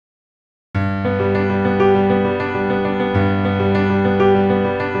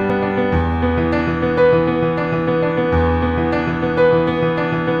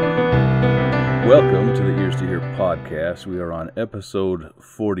episode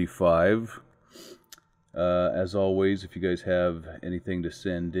 45. As always, if you guys have anything to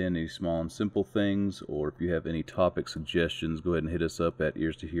send in, any small and simple things, or if you have any topic suggestions, go ahead and hit us up at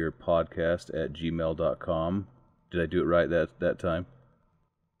earstohearpodcast@gmail.com. Did I do it right that time?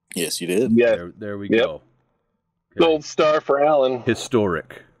 Yes, you did. Yeah. There we go. Okay. Gold star for Alan.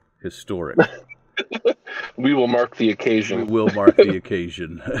 Historic. We will mark the occasion. We will mark the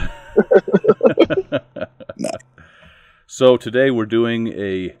occasion. No. So today we're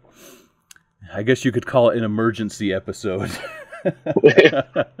doing I guess you could call it an emergency episode.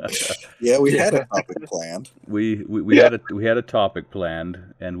 Yeah, we had a topic planned. We had a topic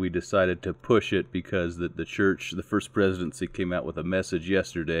planned, and we decided to push it because the church, the First Presidency, came out with a message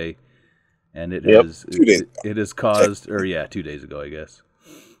yesterday, and it has caused, 2 days ago, I guess.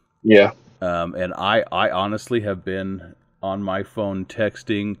 Yeah. And I honestly have been on my phone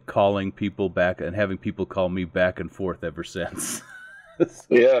texting, calling people back, and having people call me back and forth ever since.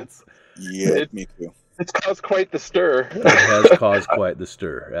 Yeah. Yeah, me too. It's caused quite the stir. It has caused quite the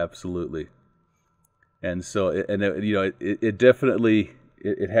stir, absolutely. And so, it definitely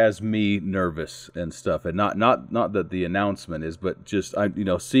has me nervous and stuff, and not that the announcement is, but just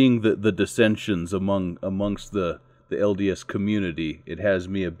seeing the dissensions amongst the LDS community, it has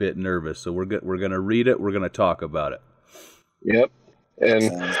me a bit nervous. So we're gonna read it. We're gonna talk about it. Yep. And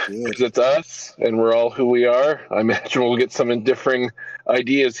because it's us, and we're all who we are, I imagine we'll get some differing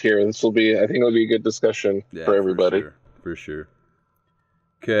ideas here. I think it'll be a good discussion for everybody. For sure.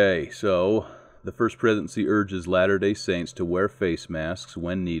 Okay, so the First Presidency urges Latter-day Saints to wear face masks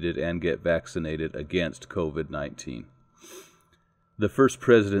when needed and get vaccinated against COVID-19. The First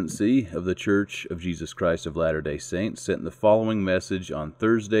Presidency of the Church of Jesus Christ of Latter-day Saints sent the following message on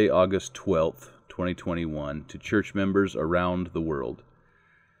Thursday, August 12th, 2021, to church members around the world.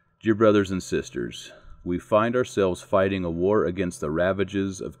 Dear brothers and sisters, we find ourselves fighting a war against the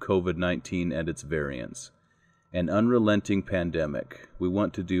ravages of COVID-19 and its variants, an unrelenting pandemic. We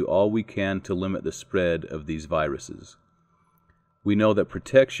want to do all we can to limit the spread of these viruses. We know that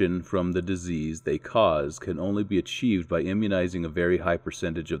protection from the disease they cause can only be achieved by immunizing a very high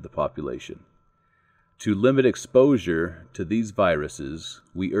percentage of the population. To limit exposure to these viruses,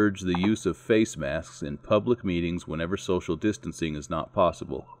 we urge the use of face masks in public meetings whenever social distancing is not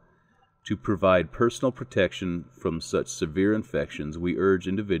possible. To provide personal protection from such severe infections, we urge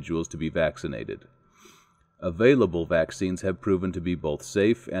individuals to be vaccinated. Available vaccines have proven to be both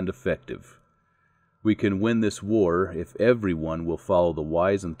safe and effective. We can win this war if everyone will follow the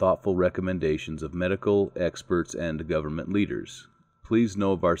wise and thoughtful recommendations of medical experts and government leaders. Please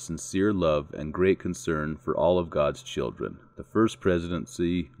know of our sincere love and great concern for all of God's children. The First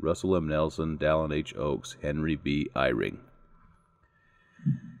Presidency, Russell M. Nelson, Dallin H. Oaks, Henry B. Eyring.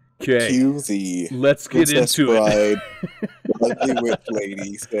 Okay, let's get into it. Ugly witch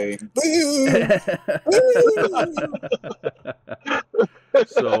lady saying, boo!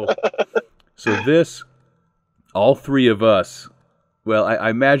 So this, all three of us, well, I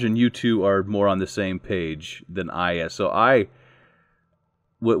imagine you two are more on the same page than I am. So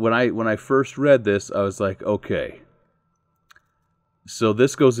when I first read this, I was like, okay, so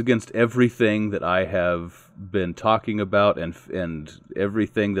this goes against everything that I have been talking about and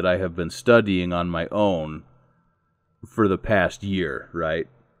everything that I have been studying on my own for the past year, right?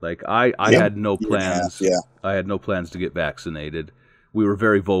 Like I had no plans. I had no plans to get vaccinated. We were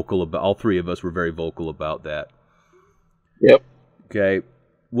very vocal about, all three of us were very vocal about that. Yep. Okay.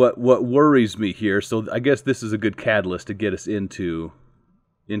 What worries me here, so I guess this is a good catalyst to get us into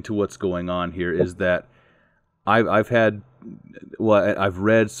what's going on here, is that I've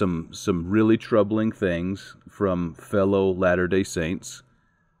read some really troubling things from fellow Latter-day Saints,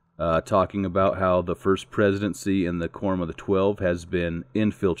 talking about how the First Presidency and the Quorum of the 12 has been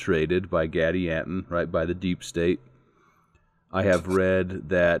infiltrated by Gaddy Anton, right, by the deep state. I have read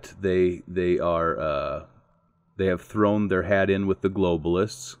that they have thrown their hat in with the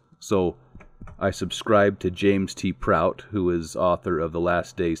globalists. So I subscribe to James T. Prout, who is author of The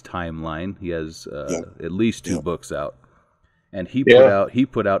Last Days Timeline. He has at least two books out, and he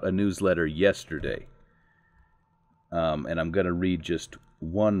put out a newsletter yesterday. And I'm going to read just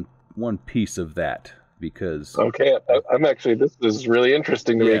one piece of that because I'm actually, this is really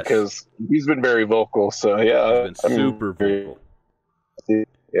interesting to me because he's been very vocal. So he's been super vocal.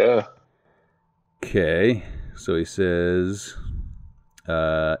 Yeah. Okay, so he says,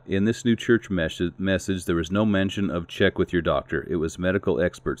 in this new church message, there was no mention of check with your doctor. It was medical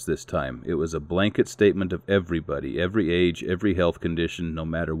experts this time. It was a blanket statement of everybody, every age, every health condition, no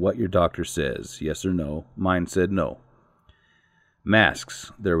matter what your doctor says, yes or no. Mine said no.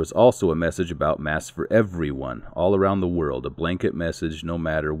 Masks. There was also a message about masks for everyone, all around the world, a blanket message no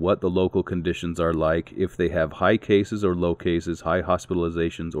matter what the local conditions are like, if they have high cases or low cases, high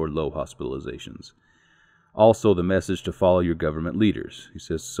hospitalizations or low hospitalizations. Also, the message to follow your government leaders. He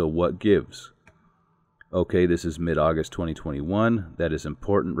says, so what gives? Okay, this is mid-August 2021. That is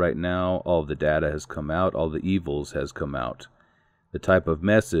important right now. All of the data has come out. All the evils has come out. The type of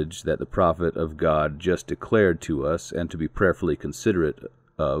message that the prophet of God just declared to us and to be prayerfully considerate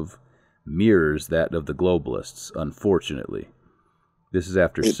of mirrors that of the globalists, unfortunately. This is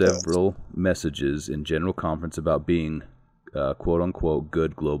after several messages in General Conference about being, quote-unquote,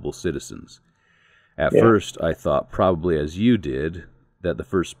 good global citizens. At first, I thought, probably as you did, that the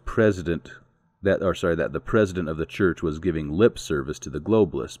president of the church was giving lip service to the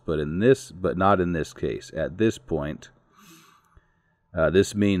globalists, but not in this case. At this point,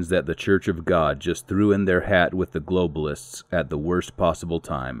 this means that the Church of God just threw in their hat with the globalists at the worst possible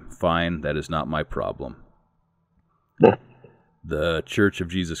time. Fine, that is not my problem. The Church of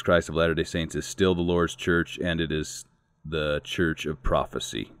Jesus Christ of Latter-day Saints is still the Lord's church, and it is the church of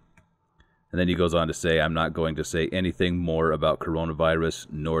prophecy. And then he goes on to say, I'm not going to say anything more about coronavirus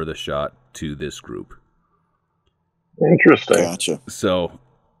nor the shot to this group. Interesting. Gotcha. So,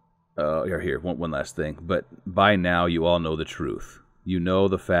 one last thing. But by now, you all know the truth. You know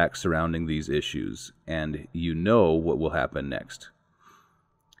the facts surrounding these issues, and you know what will happen next.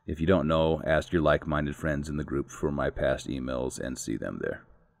 If you don't know, ask your like-minded friends in the group for my past emails and see them there.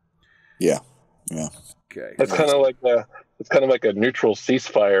 Yeah. Okay. It's kind of like a neutral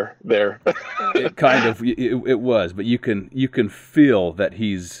ceasefire there. It was, but you can feel that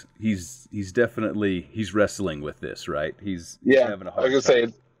he's definitely wrestling with this, right? He's having a hard time. I was gonna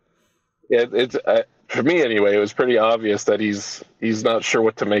say, it's for me anyway. It was pretty obvious that he's not sure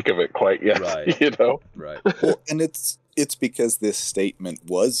what to make of it quite yet. Right. Right. Well, and it's because this statement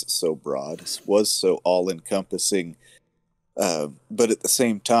was so broad, was so all-encompassing, but at the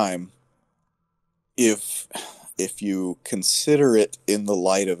same time, if you consider it in the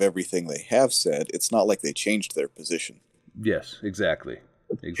light of everything they have said, it's not like they changed their position. Yes, exactly.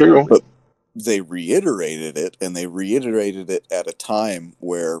 True. But they reiterated it, and they reiterated it at a time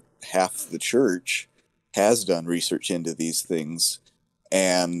where half the church has done research into these things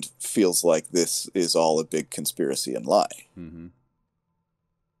and feels like this is all a big conspiracy and lie. Mm-hmm.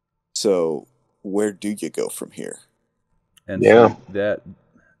 So where do you go from here? And so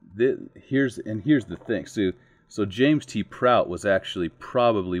here's the thing. So James T. Prout was actually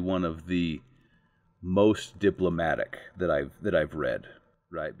probably one of the most diplomatic that I've read,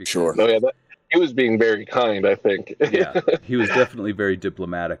 right? Because, Sure. Oh yeah, he was being very kind, I think. Yeah, he was definitely very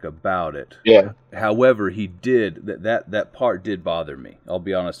diplomatic about it. Yeah. However, he did that part did bother me. I'll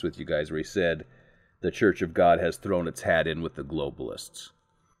be honest with you guys, where he said the Church of God has thrown its hat in with the globalists.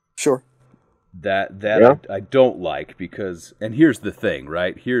 Sure. I don't like, because, and here's the thing,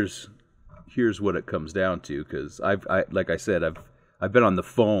 right? Here's what it comes down to, because like I said, I've been on the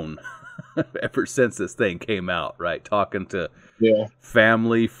phone ever since this thing came out, right? Talking to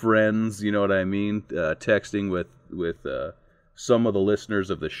family, friends, you know what I mean? Texting with some of the listeners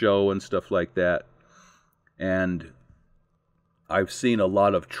of the show and stuff like that. And I've seen a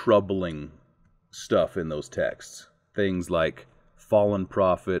lot of troubling stuff in those texts. Things like fallen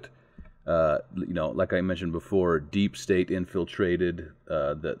prophet, like I mentioned before, deep state infiltrated,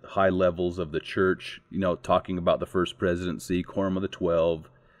 the high levels of the church, talking about the First Presidency, Quorum of the 12,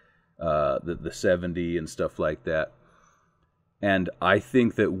 the 70 and stuff like that. And I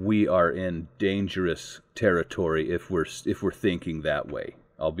think that we are in dangerous territory if we're thinking that way.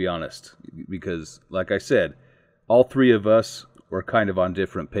 I'll be honest, because like I said, all three of us were kind of on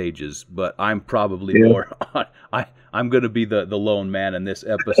different pages, but I'm probably more on. I'm going to be the lone man in this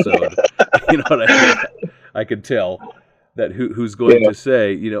episode. You know what I mean? I can tell that who's going to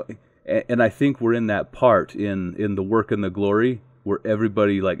say, and I think we're in that part in the Work and the Glory where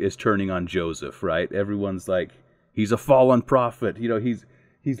everybody is turning on Joseph, right? Everyone's like, he's a fallen prophet.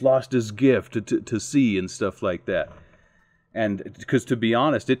 He's lost his gift to see and stuff like that. And because to be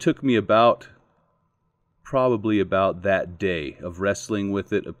honest, it took me probably about that day of wrestling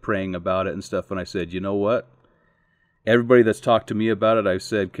with it, of praying about it and stuff. And I said, you know what? Everybody that's talked to me about it, I've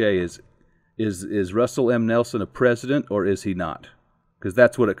said, okay, is Russell M. Nelson a president or is he not? Because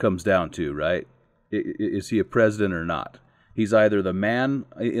that's what it comes down to, right? Is he a president or not? He's either the man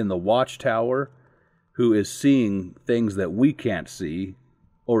in the watchtower who is seeing things that we can't see,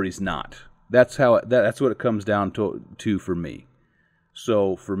 or he's not. That's what it comes down to for me.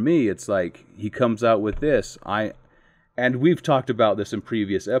 So for me, it's like he comes out with this. And we've talked about this in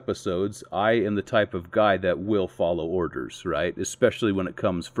previous episodes. I am the type of guy that will follow orders, right? Especially when it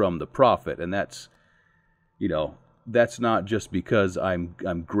comes from the prophet. And that's, that's not just because I'm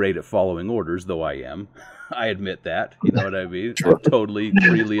great at following orders, though I am. I admit that. You know what I mean? Sure. I totally,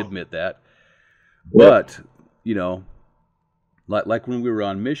 freely admit that. But, like when we were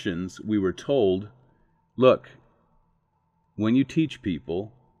on missions, we were told, look, when you teach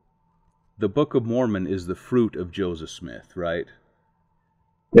people, the Book of Mormon is the fruit of Joseph Smith, right?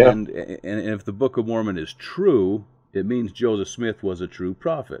 Yeah. And if the Book of Mormon is true, it means Joseph Smith was a true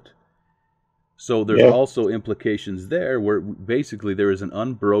prophet. So there's also implications there where basically there is an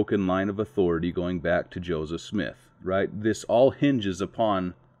unbroken line of authority going back to Joseph Smith, right? This all hinges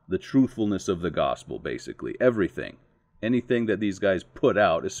upon the truthfulness of the gospel, basically. Everything. Anything that these guys put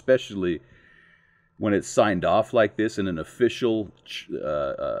out, especially when it's signed off like this in an official,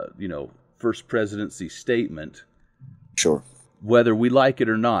 First Presidency statement. Sure. Whether we like it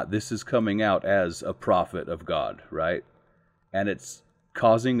or not, this is coming out as a prophet of God, right? And it's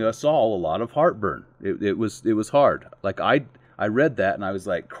causing us all a lot of heartburn. It was hard. Like I read that and I was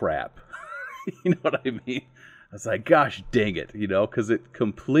like, crap. You know what I mean? I was like, gosh dang it, because it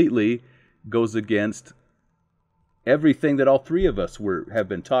completely goes against everything that all three of us have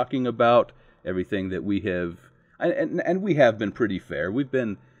been talking about, everything that we have, and we have been pretty fair. We've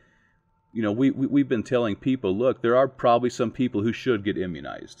been, we've been telling people, look, there are probably some people who should get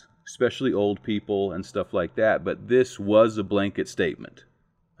immunized, especially old people and stuff like that. But this was a blanket statement.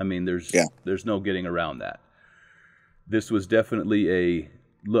 I mean, there's no getting around that. This was definitely a,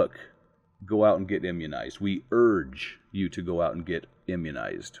 look, go out and get immunized. We urge you to go out and get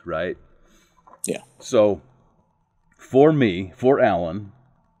immunized, right? Yeah. So for me, for Alan,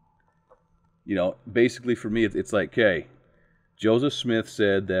 basically for me, it's like, okay, Joseph Smith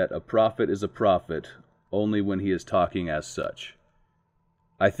said that a prophet is a prophet only when he is talking as such.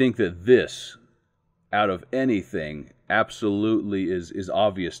 I think that this, out of anything, absolutely is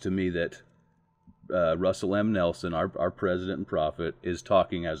obvious to me that Russell M. Nelson, our president and prophet, is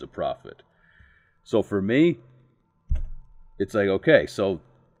talking as a prophet. So for me, it's like, okay, so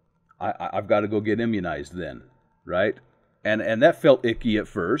I've got to go get immunized then, right? And that felt icky at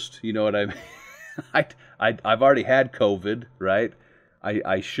first, you know what I mean? I've already had COVID, right?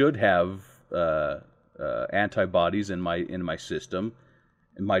 I should have antibodies in my system,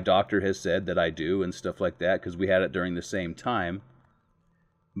 and my doctor has said that I do and stuff like that because we had it during the same time.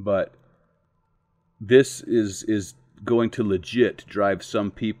 But this is going to legit drive some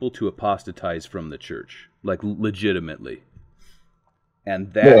people to apostatize from the church, like legitimately.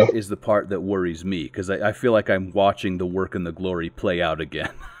 And that is the part that worries me, because I feel like I'm watching the work and the glory play out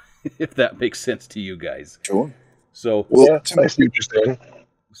again, if that makes sense to you guys. Sure. So, I see what you're saying.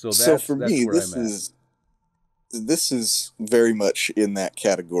 So for me, this is very much in that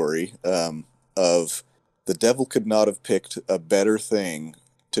category of the devil could not have picked a better thing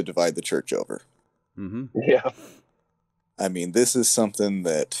to divide the church over. Mm-hmm. Yeah. I mean, this is something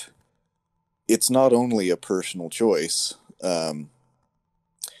that it's not only a personal choice,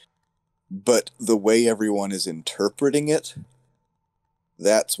 but the way everyone is interpreting it,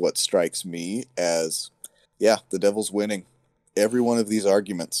 that's what strikes me as, the devil's winning. Every one of these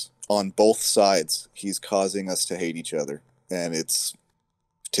arguments on both sides, he's causing us to hate each other. And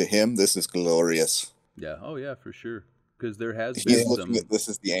to him, this is glorious. Yeah. Oh, yeah, for sure. Because there has He's been looking at this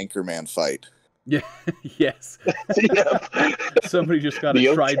as the Anchorman fight. Yeah. Yes. Somebody just got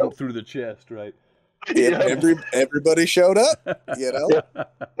a trident through the chest, right? Everybody showed up,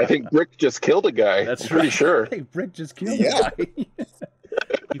 I think Brick just killed a guy. That's pretty right. sure. Hey, Brick just killed a guy.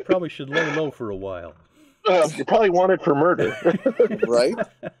 You probably should lay low for a while. You probably wanted for murder. Right?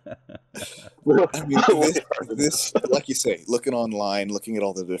 I mean, this, like you say, looking online, looking at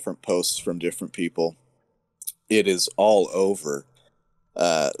all the different posts from different people, it is all over.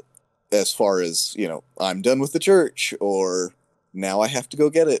 As far as, I'm done with the church, or now I have to go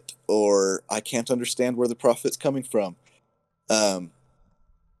get it, or I can't understand where the prophet's coming from.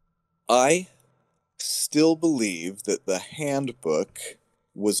 I still believe that the handbook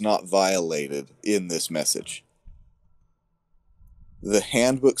was not violated in this message. The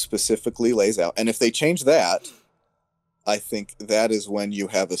handbook specifically lays out, and if they change that, I think that is when you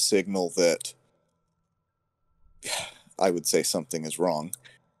have a signal that I would say something is wrong,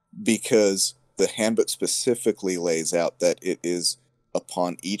 because the handbook specifically lays out that it is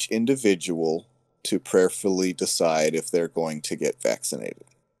upon each individual to prayerfully decide if they're going to get vaccinated.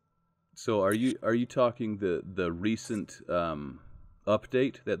 So are you talking the recent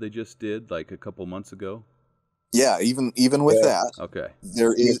update that they just did like a couple months ago? Yeah, even with that, okay,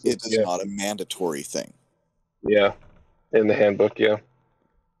 it is not a mandatory thing. Yeah. In the handbook, yeah.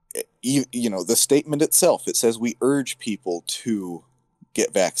 You know, the statement itself, it says we urge people to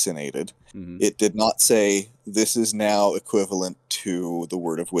get vaccinated. Mm-hmm. It did not say this is now equivalent to the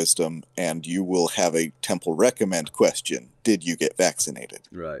word of wisdom and you will have a temple recommend question. Did you get vaccinated?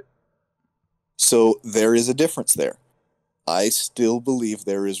 Right. So there is a difference there. I still believe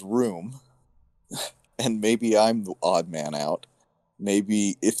there is room, and maybe I'm the odd man out.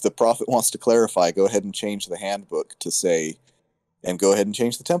 Maybe if the prophet wants to clarify, go ahead and change the handbook to say, and go ahead and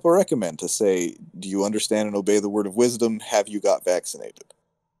change the temple recommend to say, do you understand and obey the word of wisdom? Have you got vaccinated?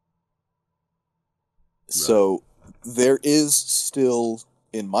 Right. So there is still,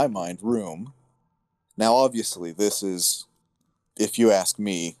 in my mind, room. Now, obviously, this is, if you ask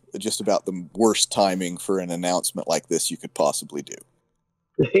me, just about the worst timing for an announcement like this you could possibly do.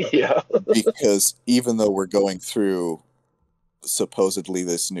 Yeah. Because even though we're going through supposedly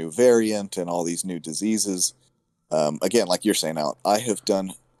this new variant and all these new diseases, again, like you're saying, Alan, I have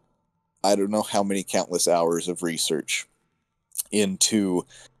done, I don't know how many countless hours of research into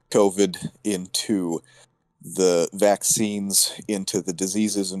COVID, into the vaccines, into the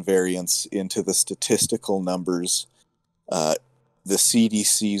diseases and variants, into the statistical numbers, the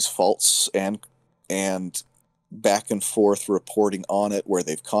CDC's faults and back and forth reporting on it where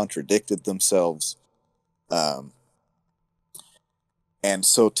they've contradicted themselves. And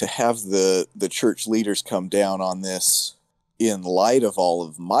so to have the church leaders come down on this in light of all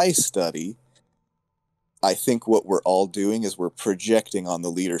of my study, I think what we're all doing is we're projecting on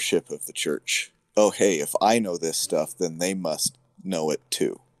the leadership of the church. Oh, hey, if I know this stuff, then they must know it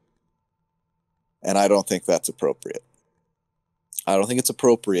too. And I don't think that's appropriate. I don't think it's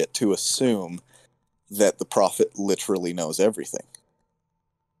appropriate to assume that the prophet literally knows everything.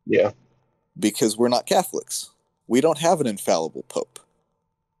 Yeah. Because we're not Catholics. We don't have an infallible pope.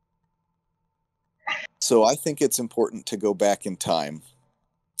 So I think it's important to go back in time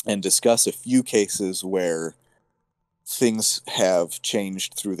and discuss a few cases where things have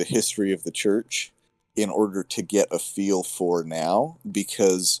changed through the history of the church in order to get a feel for now,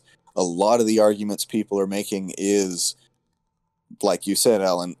 because a lot of the arguments people are making is, like you said,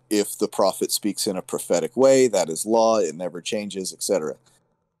 Alan, if the prophet speaks in a prophetic way, that is law, it never changes, etc.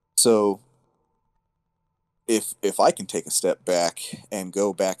 So if I can take a step back and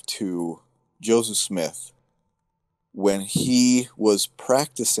go back to Joseph Smith, when he was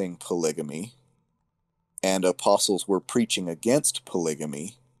practicing polygamy and apostles were preaching against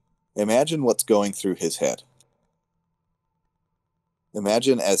polygamy, imagine what's going through his head.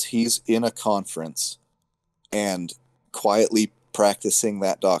 Imagine as he's in a conference and quietly practicing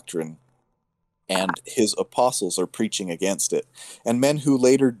that doctrine, and his apostles are preaching against it. And men who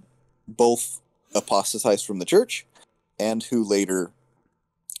later both apostatized from the church and who later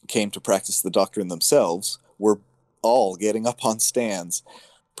came to practice the doctrine themselves were all getting up on stands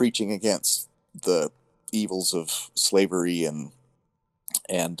preaching against the evils of slavery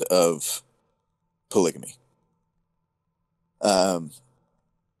and of polygamy.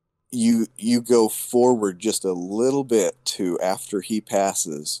 You go forward just a little bit to after he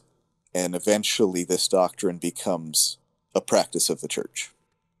passes, and eventually this doctrine becomes a practice of the church.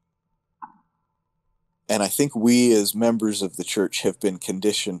 And I think we as members of the church have been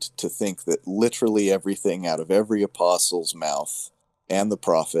conditioned to think that literally everything out of every apostle's mouth and the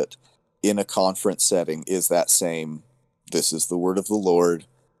prophet in a conference setting is that same, this is the word of the Lord.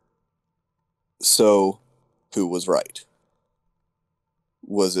 So who was right?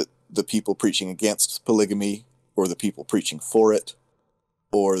 Was it the people preaching against polygamy, or the people preaching for it,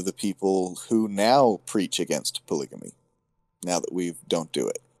 or the people who now preach against polygamy, now that we don't do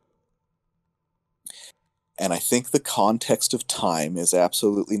it? And I think the context of time is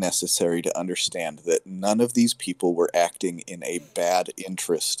absolutely necessary to understand that none of these people were acting in a bad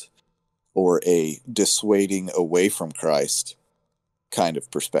interest or a dissuading away from Christ kind of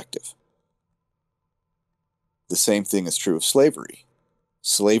perspective. The same thing is true of slavery.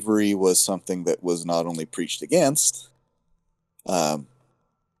 Slavery was something that was not only preached against, but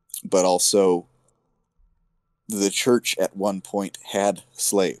also the church at one point had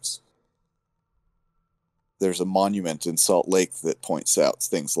slaves. There's a monument in Salt Lake that points out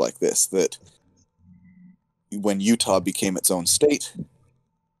things like this, that when Utah became its own state,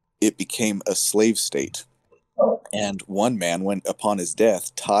 it became a slave state. And one man, when upon his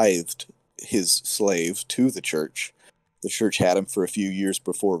death, tithed his slave to the church. The church had him for a few years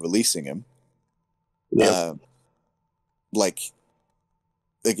before releasing him. Yeah.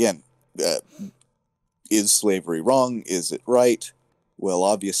 Is slavery wrong? Is it right? Well,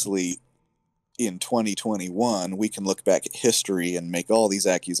 obviously, in 2021, we can look back at history and make all these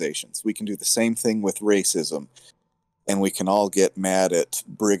accusations. We can do the same thing with racism. And we can all get mad at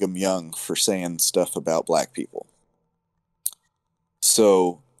Brigham Young for saying stuff about black people.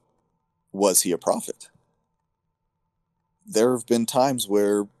 So, was he a prophet? There have been times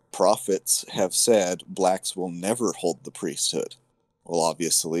where prophets have said blacks will never hold the priesthood. Well,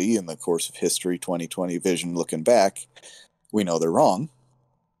 obviously, in the course of history, 2020 vision looking back, we know they're wrong.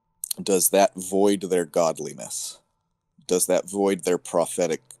 Does that void their godliness? Does that void their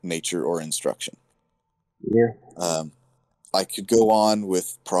prophetic nature or instruction? Yeah. I could go on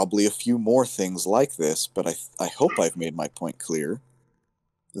with probably a few more things like this, but I hope I've made my point clear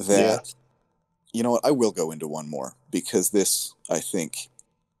that, you know what, I will go into one more, because this, I think,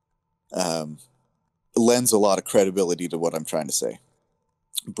 lends a lot of credibility to what I'm trying to say.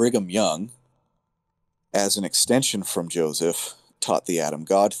 Brigham Young, as an extension from Joseph, taught the Adam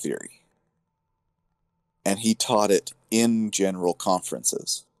God theory. And he taught it in general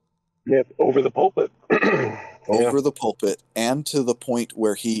conferences. Yep, over the pulpit. Over the pulpit, and to the point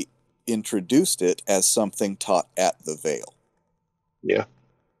where he introduced it as something taught at the veil. Yeah.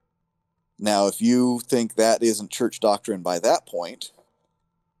 Now, if you think that isn't church doctrine by that point,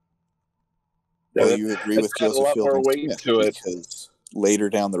 well, you agree with Joseph Fielding Smith, because later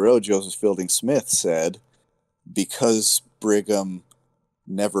down the road, Joseph Fielding Smith said, because Brigham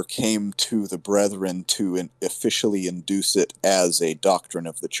never came to the brethren to officially induce it as a doctrine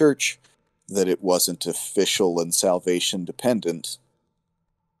of the church, that it wasn't official and salvation dependent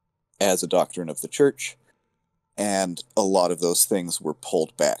as a doctrine of the church, and a lot of those things were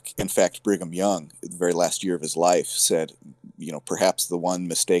pulled back. In fact, Brigham Young, the very last year of his life, said, you know, perhaps the one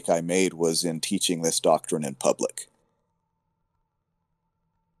mistake I made was in teaching this doctrine in public.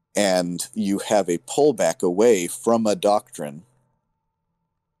 And you have a pullback away from a doctrine,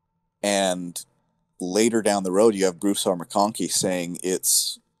 and later down the road, you have Bruce R. McConkie saying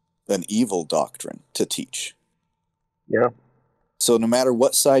it's an evil doctrine to teach. Yeah. So no matter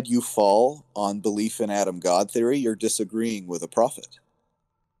what side you fall on belief in Adam God theory, you're disagreeing with a prophet.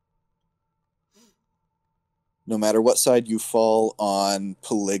 No matter what side you fall on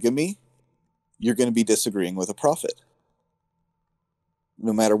polygamy, you're going to be disagreeing with a prophet.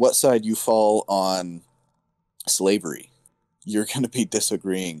 No matter what side you fall on slavery, you're going to be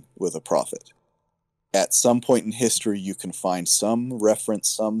disagreeing with a prophet. At some point in history, you can find some reference,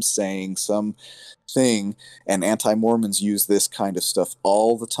 some saying, some thing, and anti-Mormons use this kind of stuff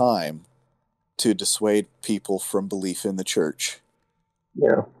all the time to dissuade people from belief in the church.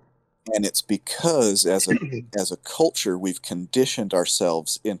 Yeah. And it's because as a culture, we've conditioned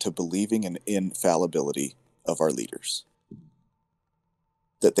ourselves into believing in infallibility of our leaders.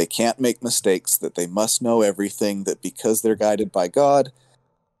 That they can't make mistakes, that they must know everything, that because they're guided by God,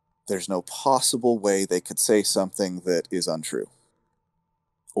 there's no possible way they could say something that is untrue,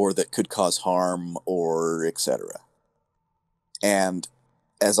 or that could cause harm, or etc. And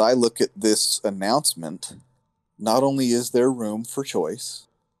as I look at this announcement, not only is there room for choice,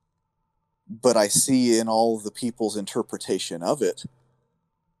 but I see in all of the people's interpretation of it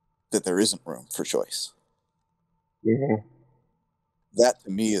that there isn't room for choice. Mm-hmm. That to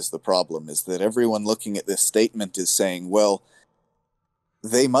me is the problem, is that everyone looking at this statement is saying, well,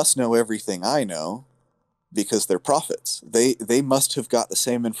 they must know everything I know because they're prophets. They must have got the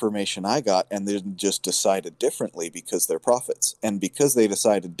same information I got and then just decided differently because they're prophets. And because they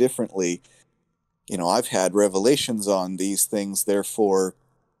decided differently, you know, I've had revelations on these things, therefore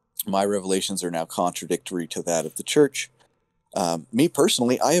my revelations are now contradictory to that of the church. Me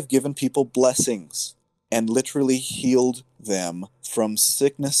personally, I have given people blessings and literally healed them from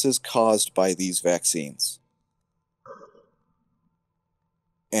sicknesses caused by these vaccines.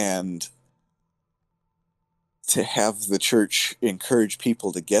 And to have the church encourage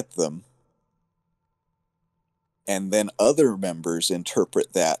people to get them, and then other members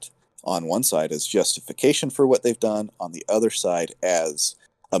interpret that on one side as justification for what they've done, on the other side as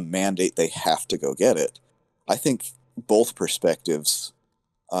a mandate they have to go get it. I think both perspectives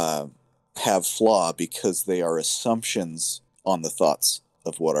have flaw because they are assumptions on the thoughts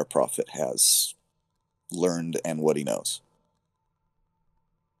of what our prophet has learned and what he knows.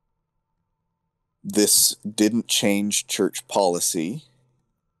 This didn't change church policy.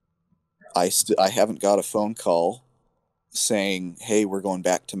 I haven't got a phone call saying, hey, we're going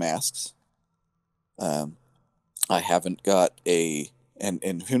back to masks. I haven't got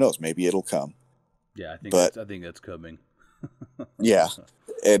and who knows, maybe it'll come. Yeah, I think that's coming. Yeah.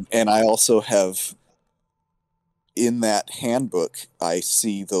 And I also have, in that handbook, I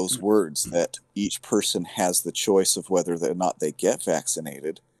see those words that each person has the choice of whether or not they get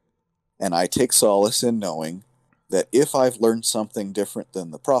vaccinated. And I take solace in knowing that if I've learned something different than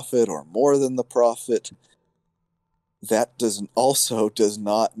the prophet or more than the prophet, that does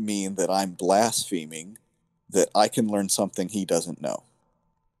not mean that I'm blaspheming, that I can learn something he doesn't know.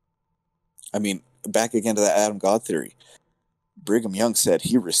 I mean, back again to that Adam God theory. Brigham Young said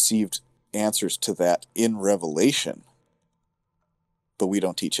he received answers to that in Revelation, but we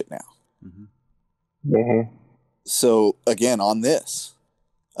don't teach it now. Mm-hmm. Mm-hmm. So again, on this,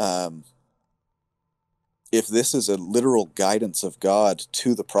 if this is a literal guidance of God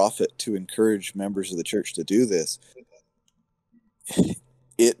to the prophet to encourage members of the church to do this,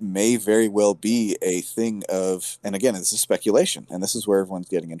 it may very well be a thing of, and again, this is speculation, and this is where everyone's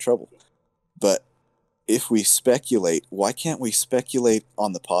getting in trouble. But if we speculate, why can't we speculate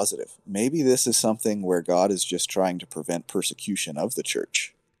on the positive? Maybe this is something where God is just trying to prevent persecution of the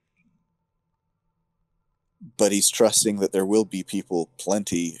church. But he's trusting that there will be people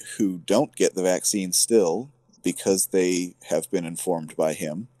plenty who don't get the vaccine still because they have been informed by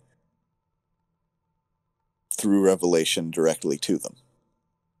him through revelation directly to them.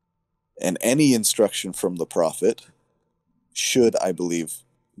 And any instruction from the prophet should, I believe,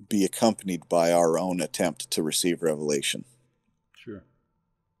 be accompanied by our own attempt to receive revelation. Sure.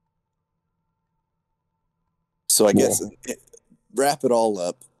 So I guess, wrap it all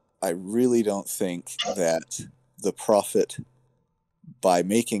up, I really don't think that the prophet, by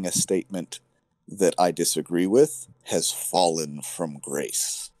making a statement that I disagree with, has fallen from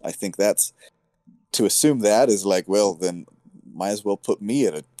grace. I think that's, to assume that is like, well, then might as well put me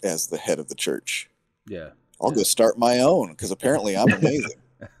as the head of the church. Yeah. I'll go start my own, because apparently I'm amazing.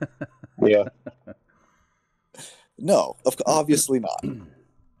 Yeah. No, obviously not.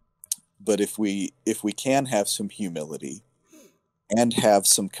 But if we can have some humility and have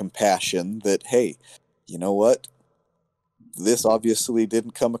some compassion that, hey, you know what? This obviously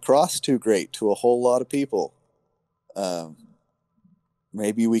didn't come across too great to a whole lot of people.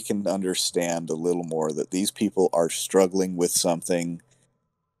 Maybe we can understand a little more that these people are struggling with something.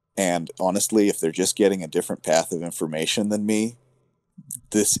 And honestly, if they're just getting a different path of information than me,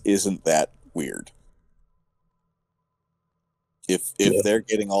 this isn't that weird. If they're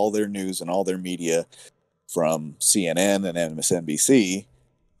getting all their news and all their media from CNN and MSNBC,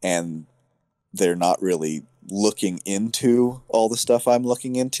 and they're not really looking into all the stuff I'm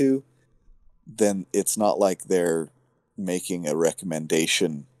looking into, then it's not like they're making a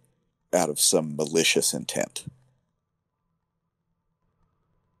recommendation out of some malicious intent.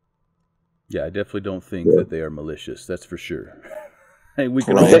 Yeah, I definitely don't think that they are malicious. That's for sure. Hey, we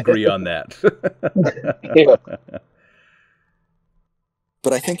can all agree on that. Yeah.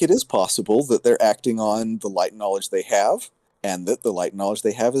 But I think it is possible that they're acting on the light knowledge they have, and that the light knowledge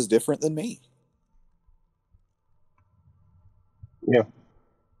they have is different than me. Yeah.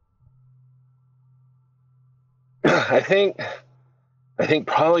 I think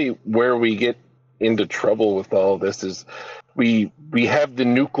probably where we get into trouble with all of this is we have the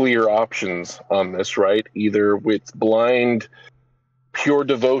nuclear options on this, right? Either it's blind, pure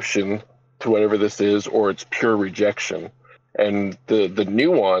devotion to whatever this is, or it's pure rejection. And the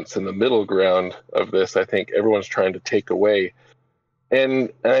nuance and the middle ground of this, I think everyone's trying to take away.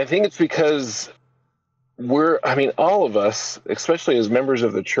 And I think it's because all of us, especially as members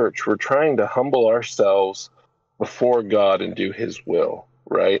of the church, we're trying to humble ourselves before God and do his will,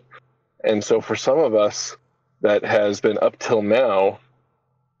 right? And so for some of us, that has been up till now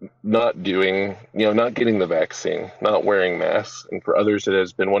not getting the vaccine, not wearing masks. And for others, it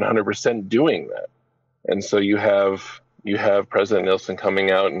has been 100% doing that. And so you have President Nelson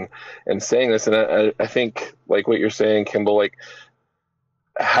coming out and saying this. And I think, like what you're saying, Kimball, like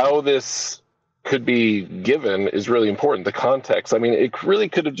how this could be given is really important. The context. I mean, it really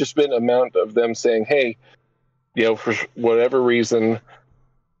could have just been amount of them saying, hey, for whatever reason,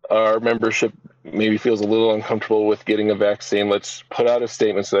 our membership maybe feels a little uncomfortable with getting a vaccine. Let's put out a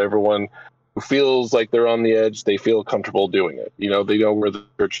statement so everyone who feels like they're on the edge, they feel comfortable doing it. They know where the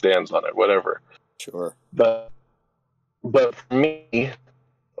church stands on it, whatever. Sure. But for me,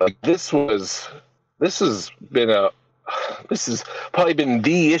 like this has probably been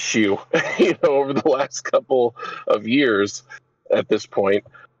the issue, over the last couple of years at this point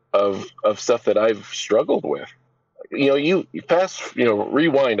of stuff that I've struggled with. You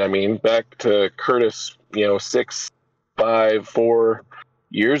rewind, back to Curtis, 4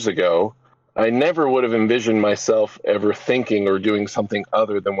 years ago, I never would have envisioned myself ever thinking or doing something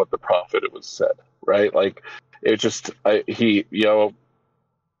other than what the prophet was said, right? Like, it just, I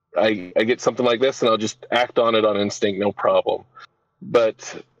get something like this and I'll just act on it on instinct, no problem.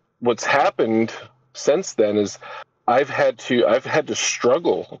 But what's happened since then is I've had to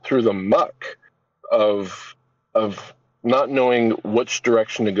struggle through the muck of not knowing which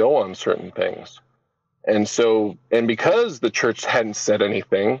direction to go on certain things. And because the church hadn't said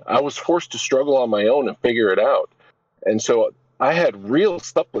anything, I was forced to struggle on my own and figure it out. And so I had real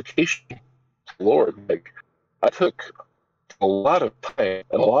supplication to the Lord. Like, I took a lot of time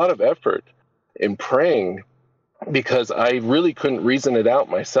and a lot of effort in praying because I really couldn't reason it out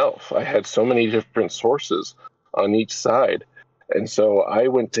myself. I had so many different sources on each side. And so I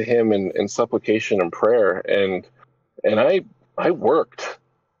went to him in supplication and prayer, and I worked.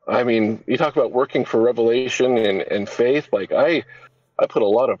 I mean, you talk about working for revelation and faith. Like, I put a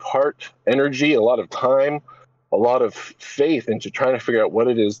lot of heart, energy, a lot of time, a lot of faith into trying to figure out what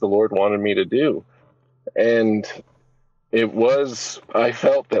it is the Lord wanted me to do. And I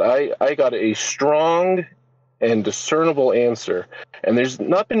felt that I got a strong and discernible answer. And there's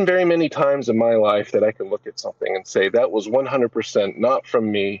not been very many times in my life that I can look at something and say, that was 100% not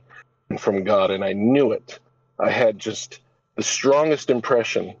from me and from God. And I knew it. I had just the strongest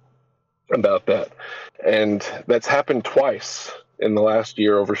impression about that. And that's happened twice in the last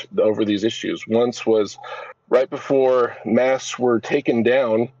year over these issues. Once was right before masks were taken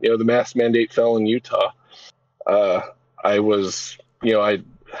down. The mask mandate fell in Utah. I'd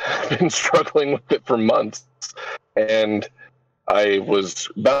been struggling with it for months, and I was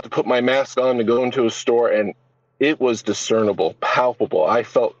about to put my mask on to go into a store, and it was discernible, palpable. I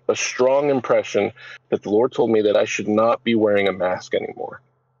felt a strong impression that the Lord told me that I should not be wearing a mask anymore.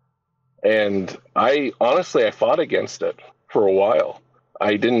 And I fought against it for a while.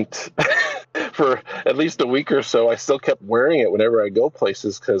 I didn't, for at least a week or so, I still kept wearing it whenever I go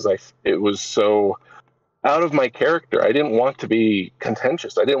places because it was so out of my character. I didn't want to be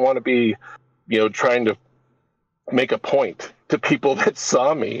contentious. I didn't want to be, trying to make a point to people that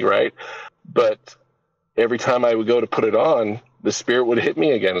saw me, right? But every time I would go to put it on, the Spirit would hit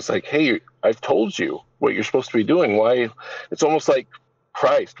me again. It's like, hey, I've told you what you're supposed to be doing. Why? It's almost like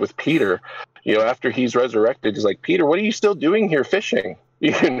Christ with Peter, after he's resurrected, he's like, Peter, what are you still doing here fishing?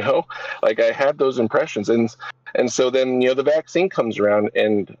 Like, I had those impressions. And so then, the vaccine comes around,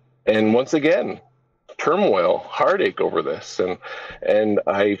 and once again, turmoil, heartache over this. And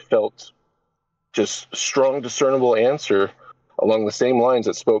I felt just strong, discernible answer along the same lines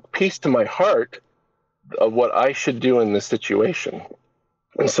that spoke peace to my heart of what I should do in this situation.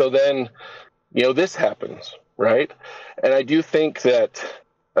 And so then, this happens, right? And I do think that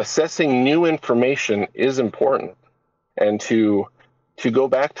assessing new information is important, and to go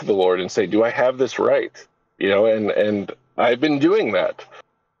back to the Lord and say, do I have this right? And I've been doing that.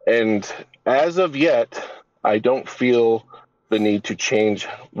 And as of yet, I don't feel the need to change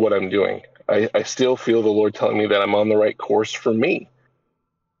what I'm doing. I still feel the Lord telling me that I'm on the right course for me.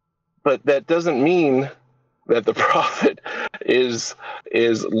 But that doesn't mean that the prophet is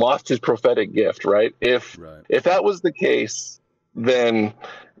lost his prophetic gift, right? If that was the case, then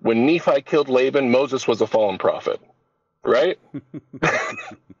when Nephi killed Laban, Moses was a fallen prophet, right?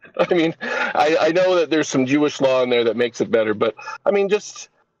 I mean, I know that there's some Jewish law in there that makes it better, but I mean, just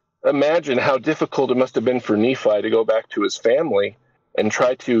imagine how difficult it must have been for Nephi to go back to his family and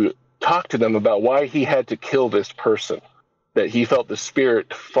try to talk to them about why he had to kill this person, that he felt the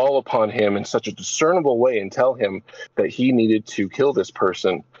Spirit fall upon him in such a discernible way and tell him that he needed to kill this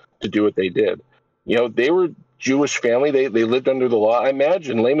person to do what they did. They were Jewish family. They lived under the law. I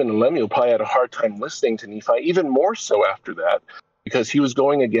imagine Laman and Lemuel probably had a hard time listening to Nephi, even more so after that, because he was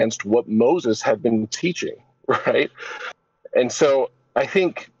going against what Moses had been teaching, right? And so I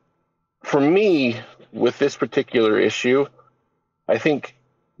think for me, with this particular issue, I think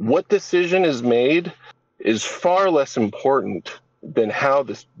what decision is made is far less important than how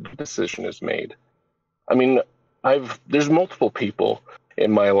this decision is made. I mean, there's multiple people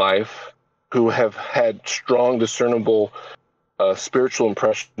in my life who have had strong, discernible spiritual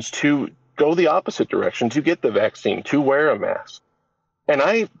impressions to go the opposite direction, to get the vaccine, to wear a mask. And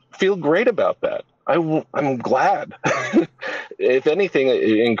I feel great about that. I'm glad. If anything, it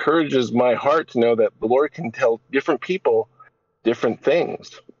encourages my heart to know that the Lord can tell different people different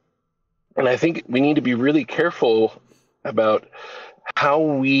things. And I think we need to be really careful about how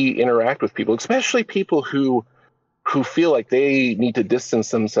we interact with people, especially people who feel like they need to distance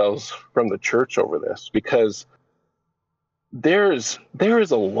themselves from the church over this, because there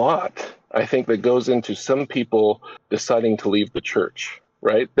is a lot, I think, that goes into some people deciding to leave the church,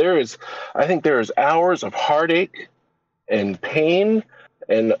 right? I think there is hours of heartache and pain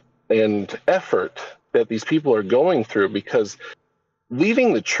and effort that these people are going through, because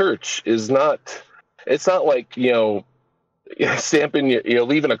leaving the church it's not like, stamping,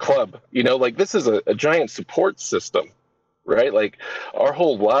 leaving a club, like this is a giant support system, right? Like our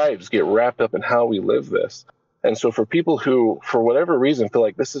whole lives get wrapped up in how we live this. And so for people who, for whatever reason, feel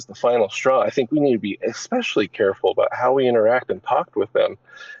like this is the final straw, I think we need to be especially careful about how we interact and talk with them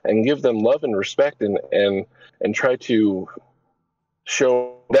and give them love and respect and try to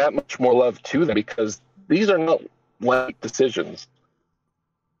show that much more love to them, because these are not light decisions.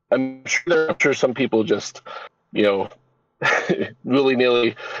 I'm sure some people just,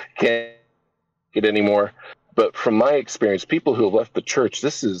 willy-nilly can't get anymore. But from my experience, people who have left the church,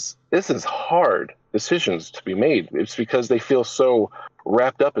 this is hard decisions to be made. It's because they feel so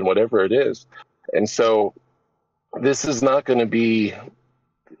wrapped up in whatever it is. And so this is not going to be,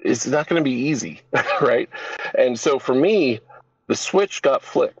 it's not going to be easy, right? And so for me, the switch got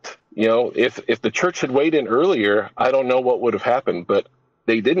flipped. If the church had weighed in earlier, I don't know what would have happened, but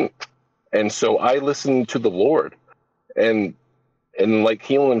they didn't. And so I listened to the Lord. And like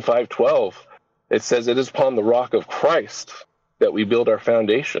Helaman 5:12, it says it is upon the rock of Christ that we build our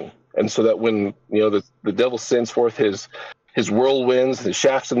foundation. And so that when, the devil sends forth his whirlwinds, his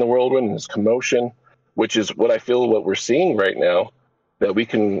shafts in the whirlwind, and his commotion, which is what I feel what we're seeing right now, that we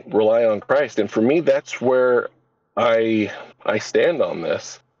can rely on Christ. And for me, that's where I stand on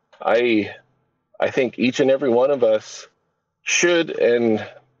this. I think each and every one of us should and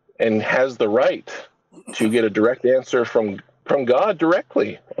has the right to get a direct answer from God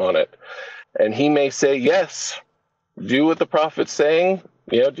directly on it. And he may say, yes, do what the prophet's saying,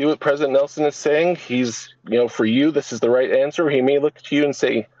 do what President Nelson is saying. He's, for you, this is the right answer. He may look to you and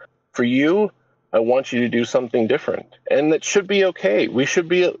say, for you, I want you to do something different. And that should be okay. We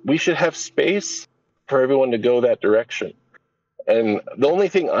should have space for everyone to go that direction. And the only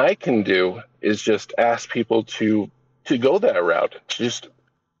thing I can do is just ask people to go that route, to just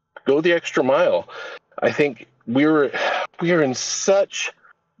go the extra mile. I think we're in such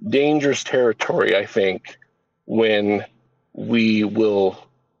dangerous territory, I think, when we will,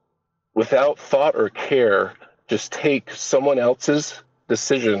 without thought or care, just take someone else's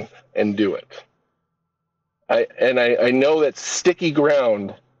decision and do it. I know that's sticky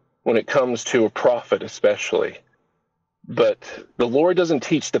ground when it comes to a prophet especially, but the Lord doesn't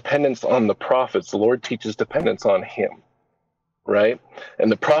teach dependence on the prophets. The Lord teaches dependence on him, right?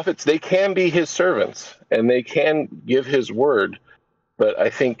 And the prophets, they can be his servants and they can give his word, but I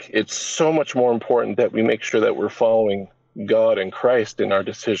think it's so much more important that we make sure that we're following God and Christ in our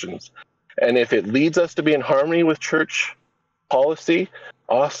decisions. And if it leads us to be in harmony with church policy,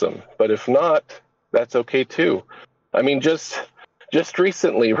 awesome. But if not, that's okay too. I mean, just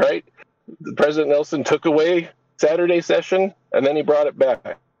recently, right? President Nelson took away Saturday session and then he brought it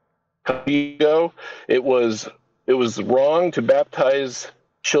back. It was wrong to baptize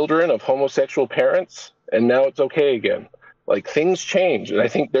children of homosexual parents, and now it's okay again. Like, things change, and I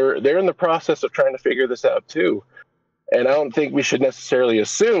think they're in the process of trying to figure this out too. And I don't think we should necessarily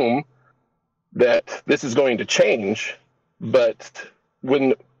assume that this is going to change, but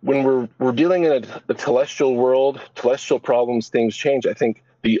when we're dealing in a celestial world, celestial problems, things change. I think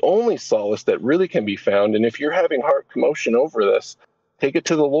the only solace that really can be found, and if you're having heart commotion over this, take it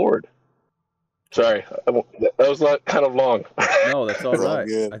to the Lord. Sorry, that was not kind of long. No, that's all right.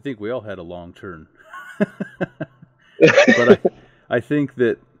 I think we all had a long turn. But I think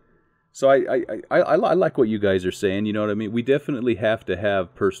that, so I like what you guys are saying, you know what I mean? We definitely have to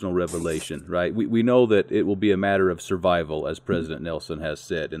have personal revelation, right? We know that it will be a matter of survival, as President Nelson has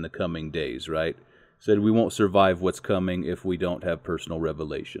said, in the coming days, right? Said we won't survive what's coming if we don't have personal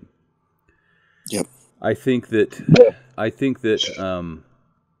revelation. Yep. I think that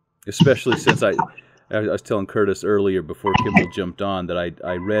especially since I was telling Curtis earlier before Kimball jumped on that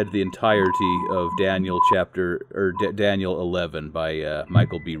I read the entirety of Daniel Daniel 11 by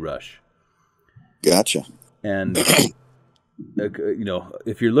Michael B. Rush. Gotcha. And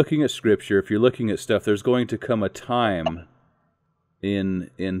if you're looking at scripture, if you're looking at stuff, there's going to come a time in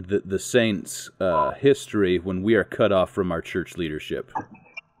the saints' history when we are cut off from our church leadership.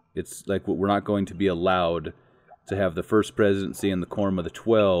 It's like we're not going to be allowed to have the First Presidency and the Quorum of the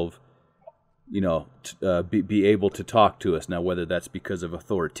 12, be able to talk to us. Now, whether that's because of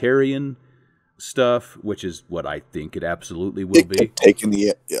authoritarian stuff, which is what I think it absolutely will be.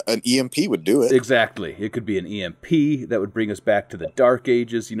 An EMP would do it. Exactly. It could be an EMP that would bring us back to the Dark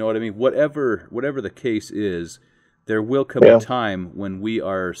Ages. You know what I mean? Whatever the case is, there will come a time when we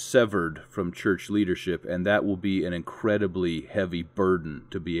are severed from church leadership, and that will be an incredibly heavy burden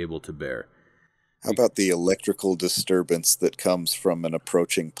to be able to bear. How about the electrical disturbance that comes from an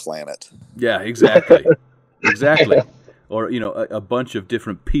approaching planet? Yeah, exactly. Exactly. Or, a bunch of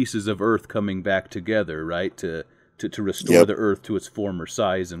different pieces of Earth coming back together, right, to restore the Earth to its former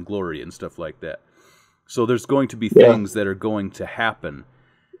size and glory and stuff like that. So there's going to be things that are going to happen.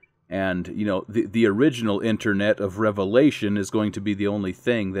 And, the original internet of revelation is going to be the only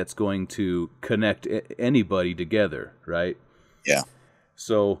thing that's going to connect anybody together, right? Yeah.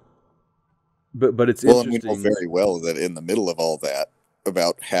 So, but it's interesting. And we know very well that in the middle of all that,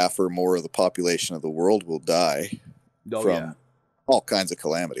 about half or more of the population of the world will die from all kinds of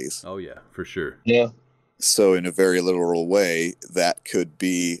calamities. Oh, yeah, for sure. Yeah. So in a very literal way, that could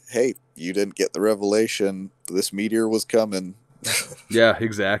be, hey, you didn't get the revelation. This meteor was coming. Yeah,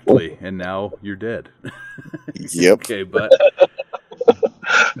 exactly. And now you're dead. Yep. Okay, but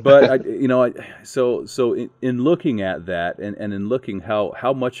so in looking at that and in looking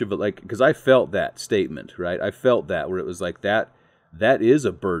how much of it, like, because I felt that statement, right? I felt that where it was like that is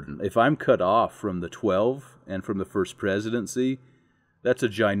a burden. If I'm cut off from the 12 and from the First Presidency, that's a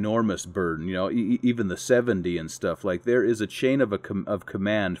ginormous burden. Even the 70 and stuff. Like, there is a chain of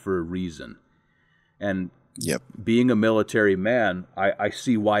command for a reason. And being a military man, I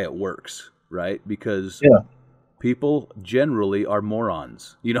see why it works, right? Because people generally are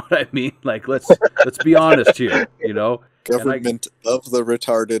morons. You know what I mean? Like, let's be honest here. Government of the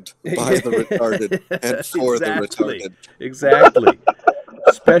retarded, by the retarded, and for the retarded. Exactly.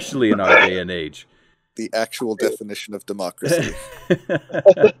 Especially in our day and age. The actual definition of democracy.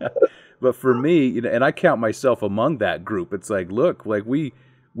 But for me, and I count myself among that group. It's like, look, like we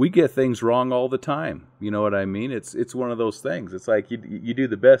get things wrong all the time. You know what I mean? It's one of those things. It's like you do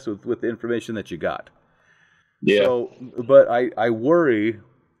the best with the information that you got. Yeah. So, but I worry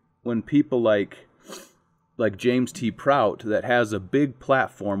when people like James T. Prout, that has a big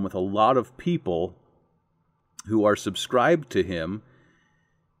platform with a lot of people who are subscribed to him.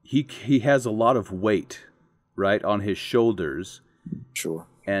 He has a lot of weight, right, on his shoulders. Sure.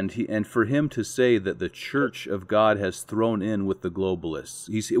 And for him to say that the Church of God has thrown in with the globalists,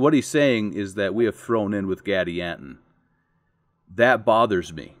 what he's saying is that we have thrown in with Gadianton. That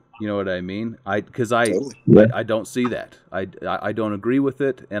bothers me. You know what I mean? Because I don't see that. I don't agree with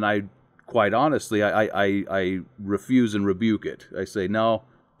it, and I quite honestly I refuse and rebuke it. I say, no,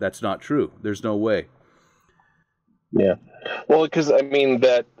 that's not true. There's no way. Yeah. Well, because I mean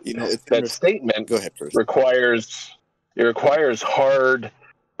that that statement requires hard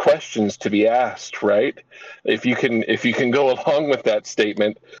questions to be asked, right? If you can go along with that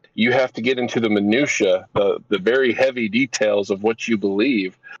statement, you have to get into the minutia, the very heavy details of what you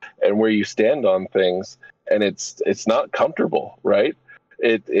believe and where you stand on things, and it's not comfortable, right?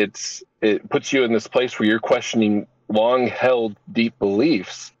 It puts you in this place where you're questioning long held deep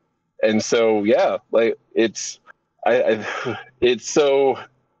beliefs, and so like I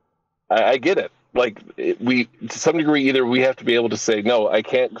get it. Like, we, to some degree, either we have to be able to say, no, I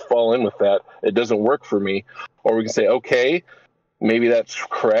can't fall in with that. It doesn't work for me. Or we can say, okay, maybe that's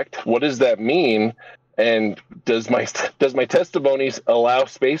correct. What does that mean? And does my testimonies allow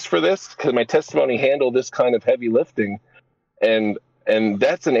space for this? Can my testimony handle this kind of heavy lifting? And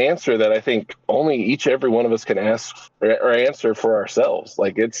that's an answer that I think only every one of us can ask or answer for ourselves.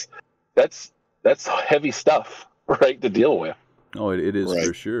 Like, that's heavy stuff, right, to deal with. Oh, it is, right,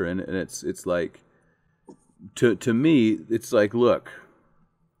 for sure, and it's like, to me, it's like, look,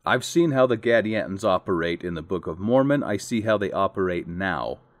 I've seen how the Gadiantons operate in the Book of Mormon. I see how they operate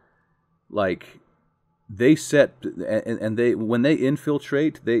now. Like, they set, and they, when they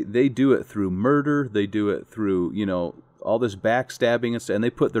infiltrate, they do it through murder. They do it through, all this backstabbing, and they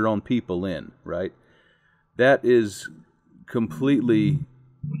put their own people in, right? That is completely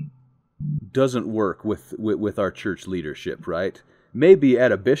doesn't work with our church leadership, right? Maybe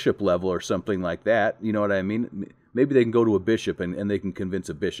at a bishop level or something like that, you know what I mean? Maybe they can go to a bishop and they can convince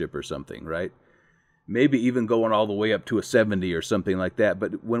a bishop or something, right? Maybe even going all the way up to a 70 or something like that.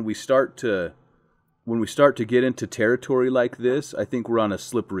 But when we start to get into territory like this, I think we're on a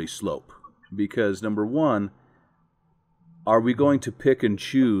slippery slope. Because number one, are we going to pick and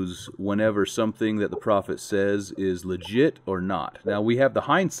choose whenever something that the prophet says is legit or not? Now, we have the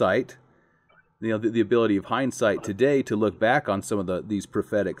hindsight, the ability of hindsight today to look back on some of these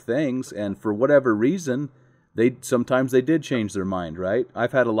prophetic things, and for whatever reason, sometimes they did change their mind, right?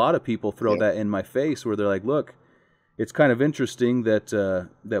 I've had a lot of people throw that in my face where they're like, look, it's kind of interesting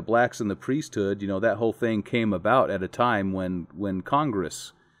that blacks in the priesthood, that whole thing came about at a time when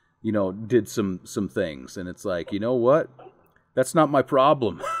Congress, did some things, and it's like, you know what? That's not my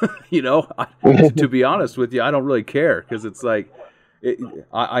problem. To be honest with you, I don't really care, because it's like,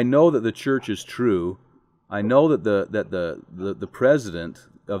 I know that the church is true. I know that the president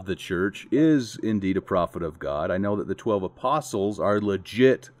of the church is indeed a prophet of God. I know that the 12 apostles are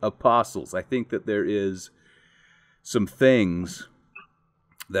legit apostles. I think that there is some things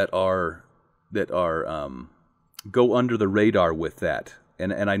that are go under the radar with that.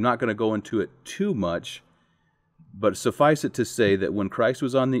 And I'm not going to go into it too much, but suffice it to say that when Christ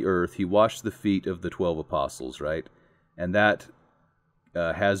was on the earth, he washed the feet of the 12 apostles, right? And that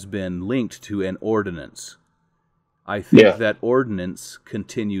has been linked to an ordinance. I think that ordinance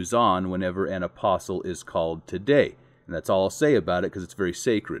continues on whenever an apostle is called today. And that's all I'll say about it because it's very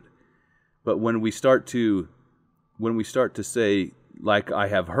sacred. But when we start to say, like I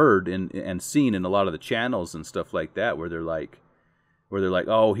have heard and seen in a lot of the channels and stuff like that, where they're like,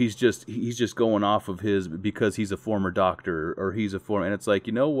 oh, he's just going off of his because he's a former doctor or he's a former, and it's like,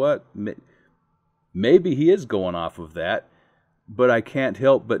 you know what? Maybe he is going off of that, but I can't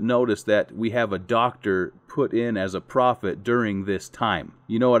help but notice that we have a doctor put in as a prophet during this time.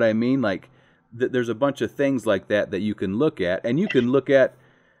 You know what I mean? Like, there's a bunch of things like that you can look at, and you can look at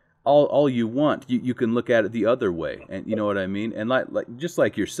all you want. You can look at it the other way, and you know what I mean? And like just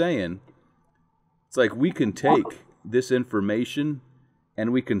like you're saying, it's like we can take this information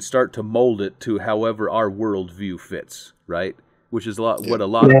and we can start to mold it to however our worldview fits, right? Which is what a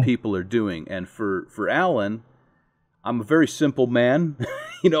lot of people are doing. And for Alan, I'm a very simple man.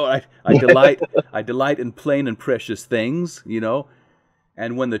 You know, I delight in plain and precious things, you know.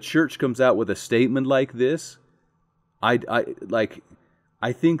 And when the church comes out with a statement like this, I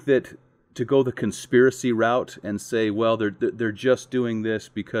think that to go the conspiracy route and say, well, they're just doing this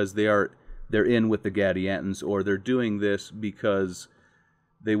because they're in with the Gadiantans, or they're doing this because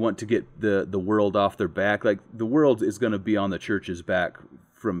they want to get the world off their back. Like, the world is going to be on the church's back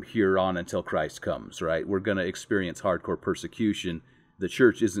from here on until Christ comes, right? We're going to experience hardcore persecution. The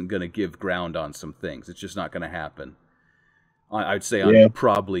church isn't going to give ground on some things. It's just not going to happen. I'd say on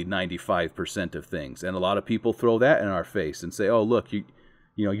probably 95% of things. And a lot of people throw that in our face and say, oh, look, you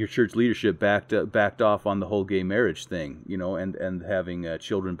know, your church leadership backed off on the whole gay marriage thing, you know, and having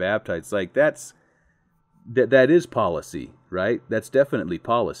children baptized. Like, that is policy, right? That's definitely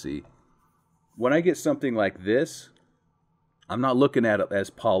policy. When I get something like this, I'm not looking at it as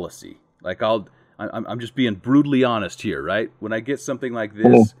policy. Like, I'm just being brutally honest here, right? When I get something like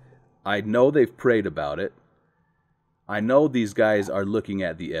this, I know they've prayed about it. I know these guys are looking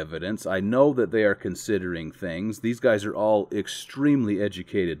at the evidence. I know that they are considering things. These guys are all extremely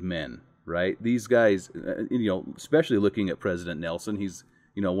educated men, right? These guys, you know, especially looking at President Nelson, he's,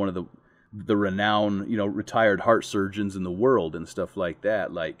 you know, one of the renowned, you know, retired heart surgeons in the world and stuff like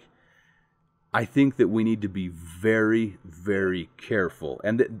that. Like, I think that we need to be very, very careful.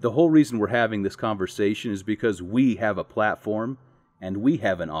 And the whole reason we're having this conversation is because we have a platform and we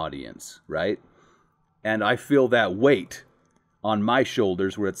have an audience, right? And I feel that weight on my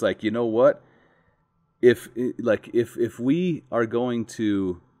shoulders where it's like, you know what? If we are going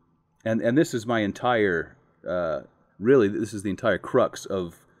to, and this is my entire, really, this is the entire crux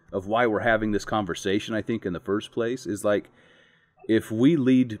of why we're having this conversation, I think, in the first place, is like, if we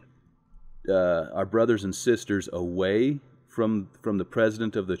lead our brothers and sisters away from the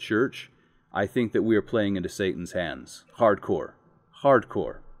president of the church, I think that we are playing into Satan's hands. Hardcore,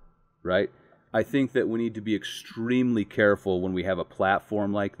 right? I think that we need to be extremely careful when we have a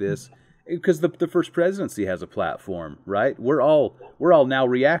platform like this, because the First Presidency has a platform, right? We're all now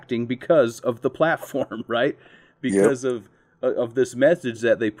reacting because of the platform, right? Because of this message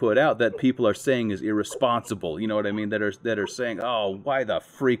that they put out that people are saying is irresponsible. You know what I mean? That are saying, oh, why the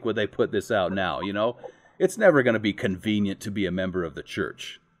freak would they put this out now? You know, it's never going to be convenient to be a member of the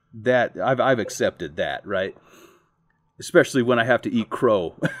church. That I've accepted that, right? Especially when I have to eat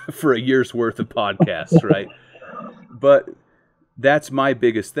crow for a year's worth of podcasts, right? But that's my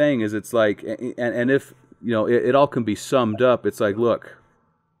biggest thing, is it's like, and if, you know, it all can be summed up, it's like, look,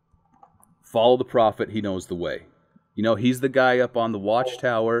 follow the prophet, he knows the way. You know, he's the guy up on the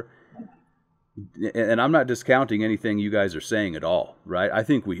watchtower, and I'm not discounting anything you guys are saying at all, right? I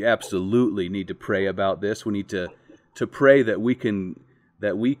think we absolutely need to pray about this. We need to pray that we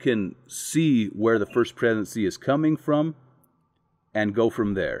can see where the First Presidency is coming from and go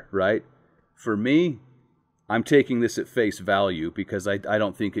from there, right? For me, I'm taking this at face value because I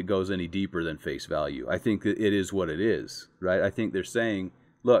don't think it goes any deeper than face value. I think that it is what it is, right? I think they're saying,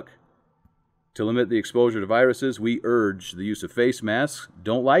 look, to limit the exposure to viruses, we urge the use of face masks.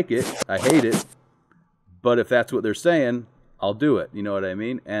 Don't like it. I hate it. But if that's what they're saying, I'll do it. You know what I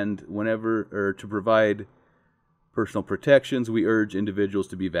mean? And to provide personal protections, we urge individuals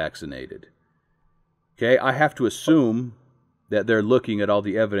to be vaccinated. Okay, I have to assume that they're looking at all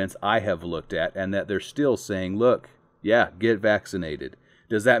the evidence I have looked at and that they're still saying, look, yeah, get vaccinated.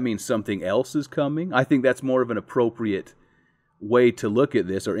 Does that mean something else is coming? I think that's more of an appropriate way to look at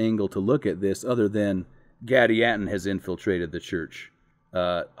this, or angle to look at this, other than Gadianton has infiltrated the church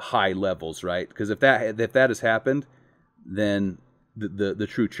high levels, right? Because if that has happened, then the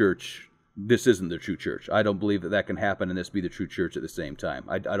true church, this isn't the true church. I don't believe that can happen and this be the true church at the same time.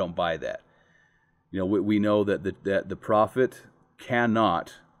 I don't buy that. We know that the prophet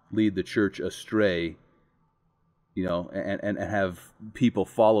cannot lead the church astray, and have people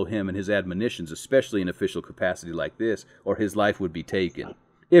follow him and his admonitions, especially in official capacity like this, or his life would be taken.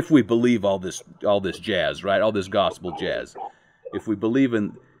 If we believe all this jazz, right? All this gospel jazz. If we believe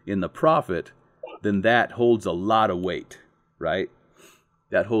in the prophet, then that holds a lot of weight, right?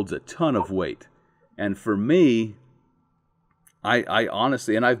 That holds a ton of weight. And for me, I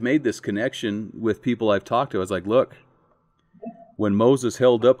honestly, and I've made this connection with people I've talked to. I was like, look, when Moses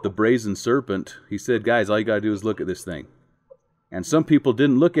held up the brazen serpent, he said, guys, all you got to do is look at this thing. And some people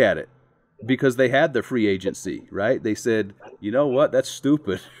didn't look at it because they had the free agency, right? They said, you know what, that's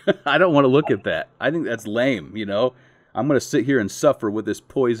stupid. I don't want to look at that. I think that's lame, I'm going to sit here and suffer with this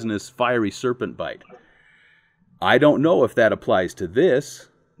poisonous, fiery serpent bite. I don't know if that applies to this,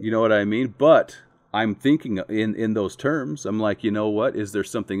 you know what I mean? But I'm thinking in those terms. I'm like, you know what? Is there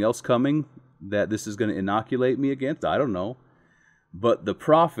something else coming that this is going to inoculate me against? I don't know. But the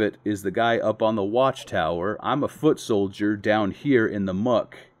prophet is the guy up on the watchtower. I'm a foot soldier down here in the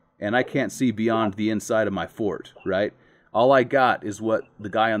muck, and I can't see beyond the inside of my fort, right? All I got is what the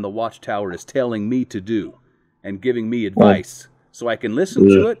guy on the watchtower is telling me to do and giving me advice. So I can listen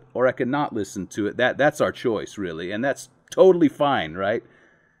to it or I can not listen to it. That's our choice, really. And that's totally fine, right?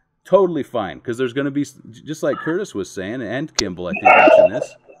 Totally fine. Because there's going to be, just like Curtis was saying, and Kimball, I think, mentioned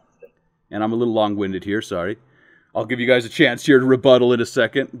this. And I'm a little long-winded here, sorry. I'll give you guys a chance here to rebuttal in a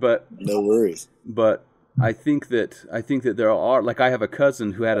second. But no worries. But I think that there are, like I have a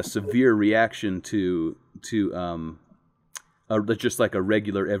cousin who had a severe reaction to just like a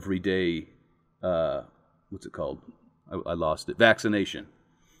regular everyday, what's it called? I lost it. Vaccination,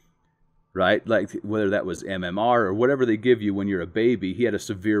 right? Like whether that was MMR or whatever they give you when you're a baby, he had a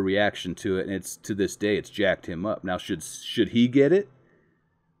severe reaction to it, and it's to this day it's jacked him up. Now, should he get it?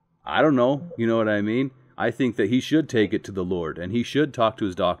 I don't know. You know what I mean? I think that he should take it to the Lord, and he should talk to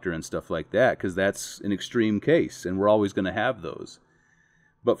his doctor and stuff like that, because that's an extreme case, and we're always going to have those.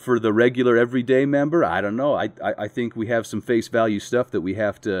 But for the regular everyday member, I don't know. I think we have some face value stuff that we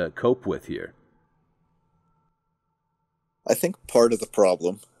have to cope with here. I think part of the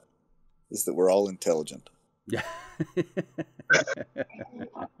problem is that we're all intelligent. Yeah.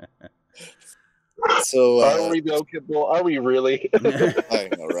 So are we though, Kimball? Are we really? I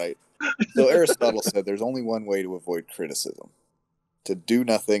know, right? So Aristotle said there's only one way to avoid criticism: to do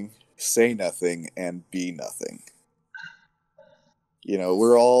nothing, say nothing, and be nothing.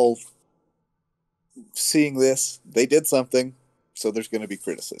 We're all seeing this. They did something, so there's going to be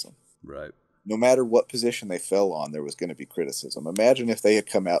criticism. Right. No matter what position they fell on, there was going to be criticism. Imagine if they had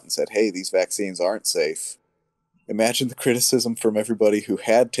come out and said, hey, these vaccines aren't safe. Imagine the criticism from everybody who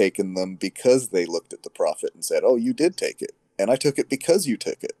had taken them because they looked at the prophet and said, oh, you did take it, and I took it because you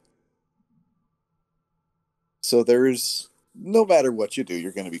took it. So there's, no matter what you do,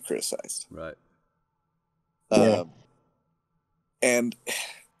 you're going to be criticized. Right. And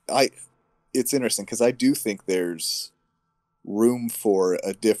it's interesting because I do think there's room for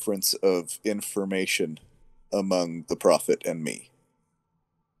a difference of information among the prophet and me.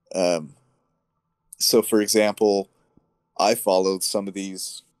 So, for example, I followed some of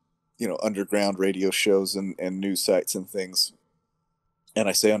these, underground radio shows and news sites and things. And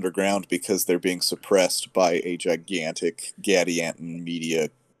I say underground because they're being suppressed by a gigantic Gadianton media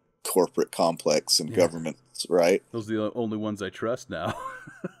corporate complex and governments, right? Those are the only ones I trust now.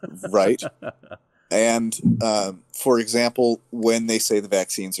 Right. And, for example, when they say the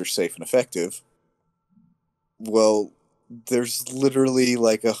vaccines are safe and effective, well, there's literally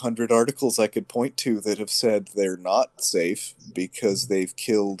like 100 articles I could point to that have said they're not safe because they've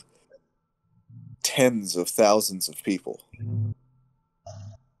killed tens of thousands of people.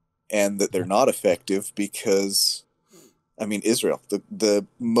 And that they're not effective because, Israel, the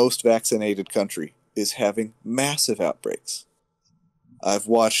most vaccinated country, is having massive outbreaks. I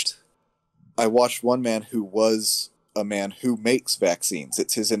watched one man who was a man who makes vaccines.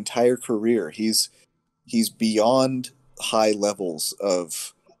 It's his entire career. He's beyond high levels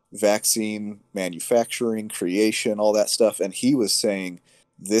of vaccine manufacturing, creation, all that stuff. And he was saying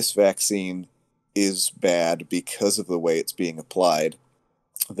this vaccine is bad because of the way it's being applied,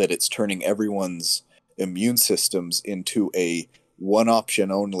 that it's turning everyone's immune systems into a one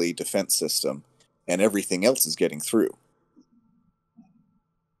option only defense system, and everything else is getting through.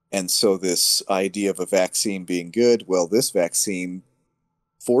 And so this idea of a vaccine being good, well, this vaccine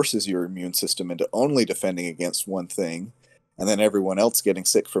forces your immune system into only defending against one thing, and then everyone else getting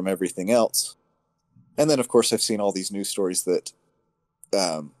sick from everything else. And then, of course, I've seen all these news stories that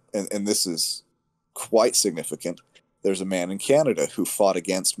and this is quite significant. There's a man in Canada who fought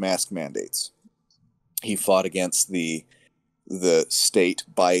against mask mandates. He fought against the state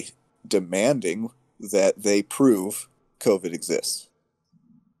by demanding that they prove COVID exists.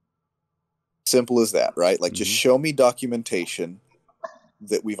 Simple as that, right? Like, just show me documentation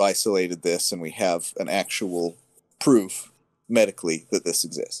that we've isolated this and we have an actual proof medically that this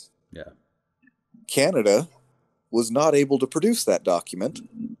exists. Yeah. Canada was not able to produce that document,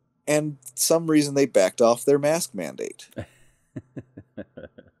 and some reason they backed off their mask mandate.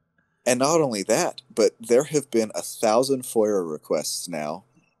 And not only that, but there have been 1,000 FOIA requests now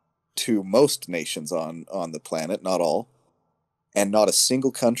to most nations on the planet, not all, and not a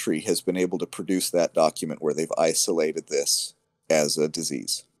single country has been able to produce that document where they've isolated this as a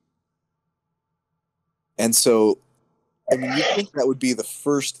disease. And so, I mean, you think that would be the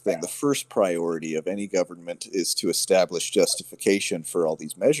first thing, the first priority of any government is to establish justification for all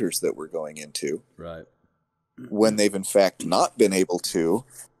these measures that we're going into. Right. When they've in fact not been able to.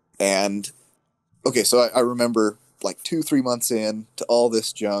 And, okay, so I remember like 2-3 months in to all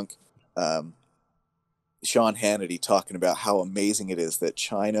this junk, Sean Hannity talking about how amazing it is that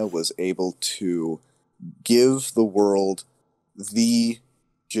China was able to give the world the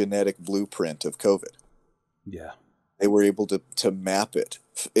genetic blueprint of COVID. Yeah. They were able to map it.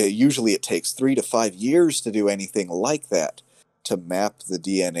 Usually it takes 3 to 5 years to do anything like that, to map the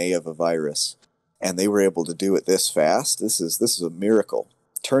DNA of a virus. And they were able to do it this fast. This is a miracle.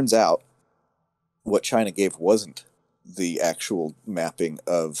 Turns out what China gave wasn't the actual mapping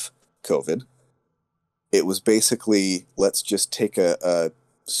of COVID. It was basically, let's just take a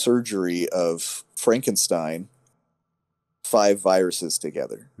surgery of Frankenstein, 5 viruses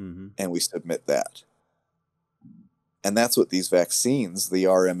together, and we submit that. And that's what these vaccines, the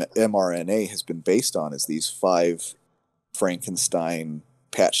mRNA, has been based on, is these 5 Frankenstein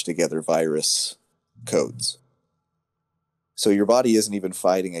patched together virus codes. So your body isn't even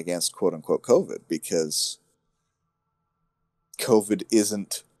fighting against quote unquote COVID, because COVID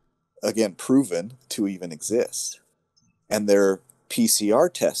isn't, again, proven to even exist. And their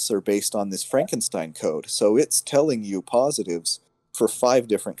PCR tests are based on this Frankenstein code. So it's telling you positives for 5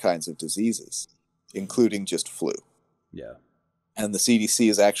 different kinds of diseases, including just flu. Yeah. And the CDC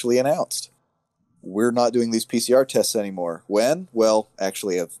has actually announced, we're not doing these PCR tests anymore. When? Well,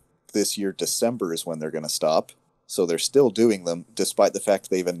 actually, of this year, December is when they're going to stop. So they're still doing them, despite the fact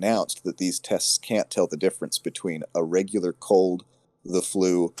they've announced that these tests can't tell the difference between a regular cold, the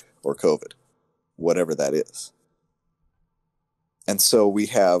flu, or COVID, whatever that is. And so we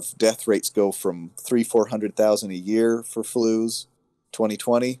have death rates go from 300,000-400,000 a year for flus.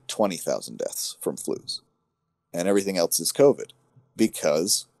 2020, 20,000 deaths from flus. And everything else is COVID,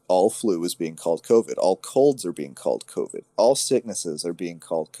 because all flu is being called COVID. All colds are being called COVID. All sicknesses are being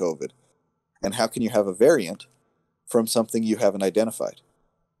called COVID. And how can you have a variant from something you haven't identified?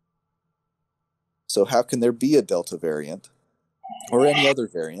 So how can there be a Delta variant or any other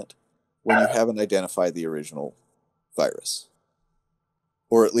variant when you haven't identified the original virus?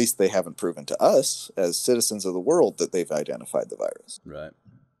 Or at least they haven't proven to us as citizens of the world that they've identified the virus. Right.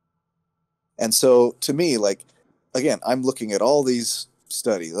 And so to me, like, again, I'm looking at all these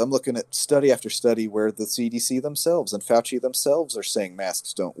studies. I'm looking at study after study where the CDC themselves and Fauci themselves are saying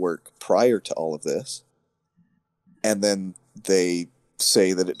masks don't work prior to all of this. And then they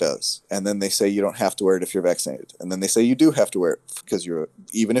say that it does. And then they say you don't have to wear it if you're vaccinated. And then they say you do have to wear it because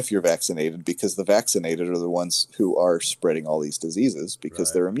even if you're vaccinated, because the vaccinated are the ones who are spreading all these diseases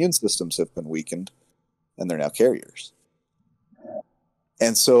because their immune systems have been weakened and they're now carriers.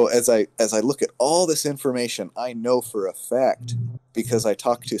 And so as I look at all this information, I know for a fact, because I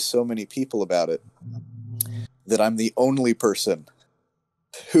talk to so many people about it, that I'm the only person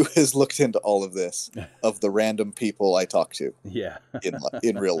who has looked into all of this of the random people I talk to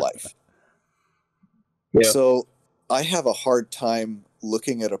in real life. Yeah. So I have a hard time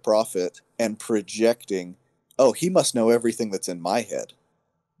looking at a prophet and projecting, oh, he must know everything that's in my head.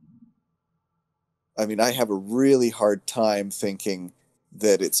 I mean, I have a really hard time thinking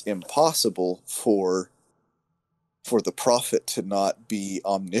that it's impossible for the prophet to not be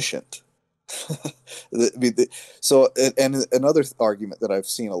omniscient. So another argument that I've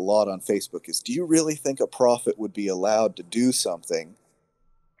seen a lot on Facebook is, do you really think a prophet would be allowed to do something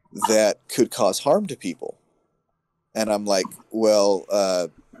that could cause harm to people? And I'm like, well,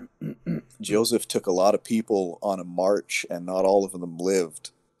 Joseph took a lot of people on a march and not all of them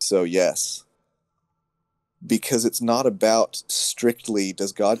lived. So yes, because it's not about strictly,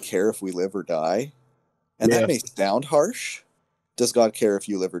 does God care if we live or die? And that may sound harsh. Does God care if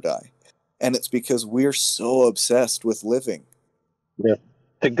you live or die? And it's because we're so obsessed with living Yeah.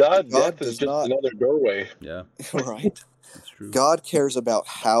 To God, God death is does just not, another doorway. Yeah, right? that's true. God cares about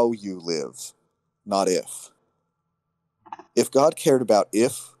how you live, not if. If God cared about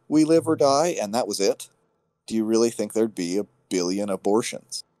if we live or die and that was it, do you really think there'd be a billion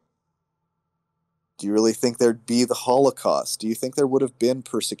abortions? Do you really think there'd be the Holocaust? Do you think there would have been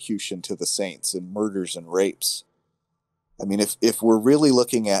persecution to the saints and murders and rapes? I mean, if we're really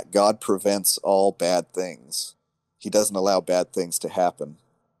looking at God prevents all bad things, he doesn't allow bad things to happen,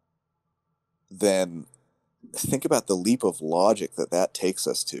 then think about the leap of logic that takes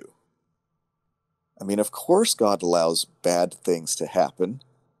us to. I mean, of course God allows bad things to happen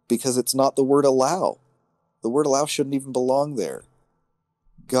because it's not the word allow. The word allow shouldn't even belong there.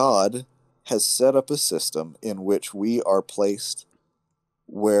 God has set up a system in which we are placed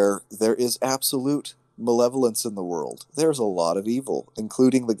where there is absolute malevolence in the world. There's a lot of evil,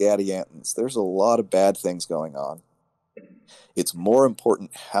 including the Gadiantans. There's a lot of bad things going on. It's more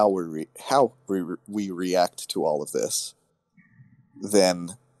important how we react to all of this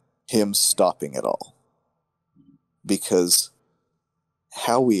than him stopping it all. Because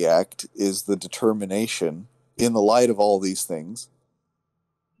how we act is the determination, in the light of all these things,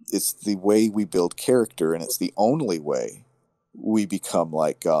 it's the way we build character, and it's the only way we become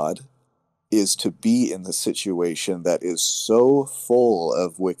like God, is to be in the situation that is so full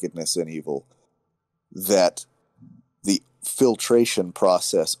of wickedness and evil that the filtration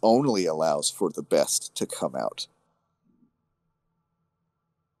process only allows for the best to come out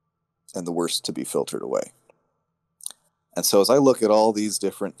and the worst to be filtered away. And so as I look at all these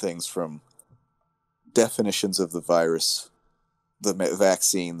different things, from definitions of the virus, the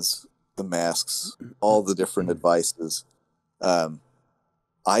vaccines, the masks, all the different advices,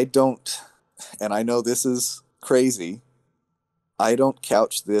 I don't, and I know this is crazy, I don't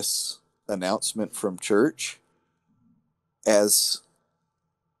couch this announcement from church as,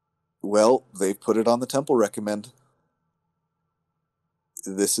 well, they've put it on the temple recommend.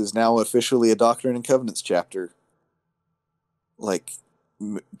 This is now officially a Doctrine and Covenants chapter. Like,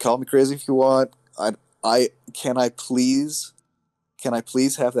 call me crazy if you want. Can I please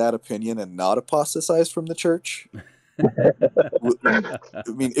have that opinion and not apostatize from the church? I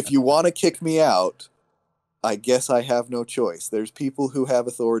mean, if you want to kick me out, I guess I have no choice. There's people who have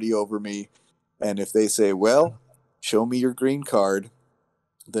authority over me, and if they say, well, show me your green card,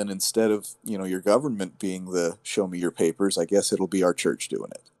 then instead of, your government being the show me your papers, I guess it'll be our church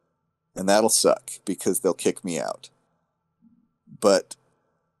doing it. And that'll suck because they'll kick me out. But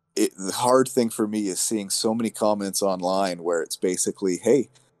the hard thing for me is seeing so many comments online where it's basically, hey,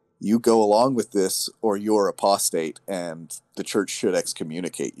 you go along with this or you're apostate and the church should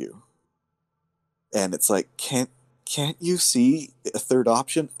excommunicate you. And it's like, can't you see a third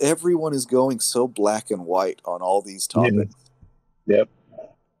option? Everyone is going so black and white on all these topics. Yep.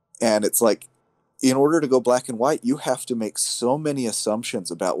 And it's like, in order to go black and white, you have to make so many assumptions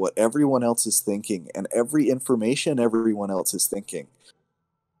about what everyone else is thinking and every information everyone else is thinking.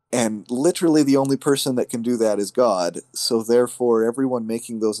 And literally the only person that can do that is God. So therefore, everyone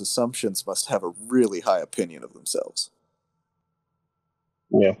making those assumptions must have a really high opinion of themselves.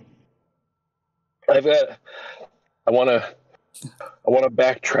 Yeah. I want to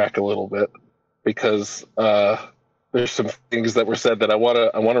backtrack a little bit because there's some things that were said that I want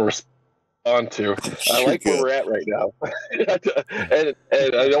to respond to. I like where we're at right now, and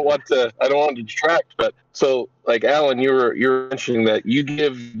I don't want to detract. But so, like Alan, you're mentioning that you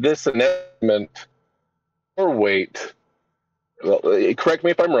give this announcement more weight. Well, correct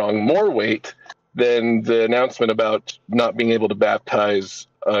me if I'm wrong. More weight than the announcement about not being able to baptize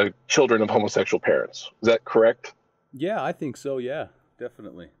children of homosexual parents. Is that correct? Yeah, I think so. Yeah,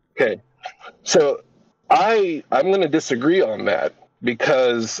 definitely. Okay. So I'm going to disagree on that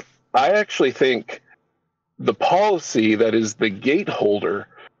because I actually think the policy that is the gateholder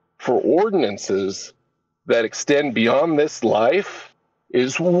for ordinances that extend beyond this life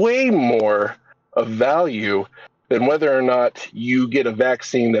is way more of value than whether or not you get a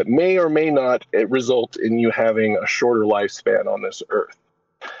vaccine that may or may not result in you having a shorter lifespan on this earth.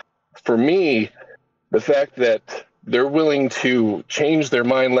 For me, the fact that they're willing to change their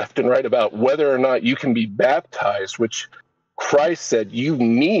mind left and right about whether or not you can be baptized, which Christ said you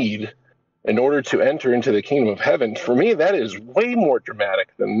need in order to enter into the kingdom of heaven, for me, that is way more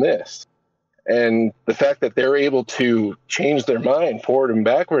dramatic than this. And the fact that they're able to change their mind forward and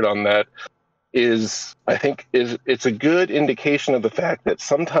backward on that is, I think, it's a good indication of the fact that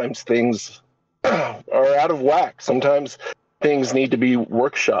sometimes things are out of whack. Sometimes things need to be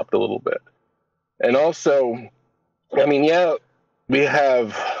workshopped a little bit. And also, I mean, yeah, we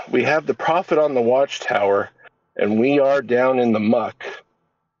have the prophet on the watchtower and we are down in the muck,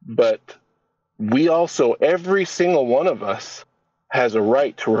 but we also, every single one of us, has a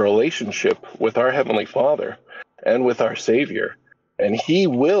right to a relationship with our Heavenly Father and with our Savior. And He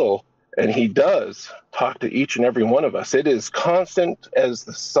will, and He does, talk to each and every one of us. It is constant as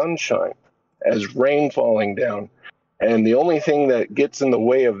the sunshine, as rain falling down. And the only thing that gets in the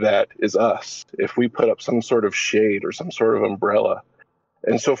way of that is us, if we put up some sort of shade or some sort of umbrella.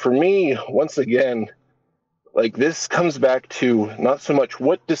 And so for me, once again, like, this comes back to not so much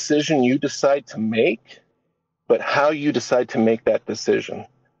what decision you decide to make, but how you decide to make that decision.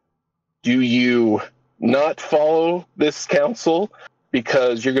 Do you not follow this counsel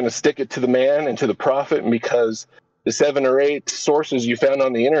because you're going to stick it to the man and to the prophet, and because the 7 or 8 sources you found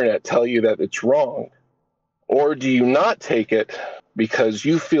on the internet tell you that it's wrong? Or do you not take it because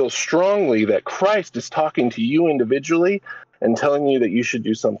you feel strongly that Christ is talking to you individually and telling you that you should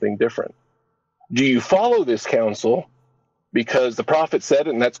do something different? Do you follow this counsel because the prophet said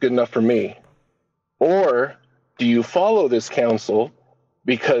it and that's good enough for me? Or do you follow this counsel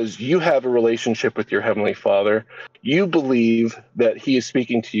because you have a relationship with your Heavenly Father? You believe that He is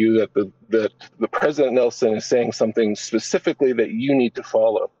speaking to you, that the President Nelson is saying something specifically that you need to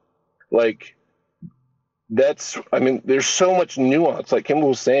follow. Like, there's so much nuance, like Kimball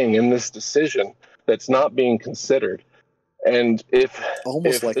was saying, in this decision that's not being considered. And if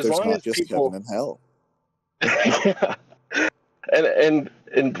like as there's long not as just people, heaven and hell. yeah,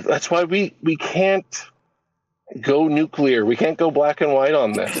 and that's why we can't go nuclear. We can't go black and white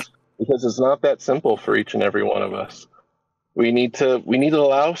on this, because it's not that simple for each and every one of us. We need to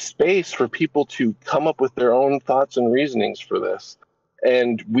allow space for people to come up with their own thoughts and reasonings for this.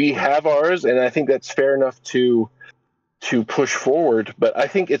 And we have ours, and I think that's fair enough to push forward. But I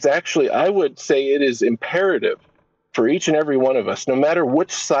think it's actually, I would say it is imperative for each and every one of us, no matter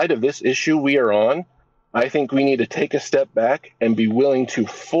which side of this issue we are on. I think we need to take a step back and be willing to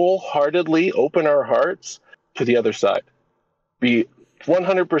full-heartedly open our hearts to the other side. Be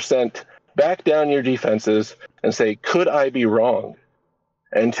 100% back down your defenses and say, could I be wrong?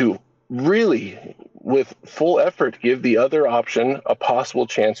 And to really, with full effort, give the other option a possible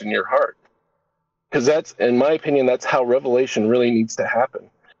chance in your heart. Because that's, in my opinion, that's how revelation really needs to happen.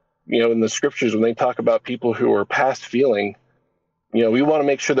 In the scriptures, when they talk about people who are past feeling, we want to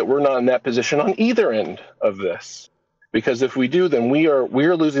make sure that we're not in that position on either end of this. Because if we do, then we are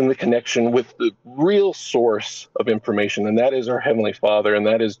losing the connection with the real source of information, and that is our Heavenly Father, and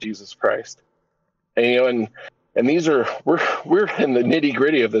that is Jesus Christ. And these are, we're in the nitty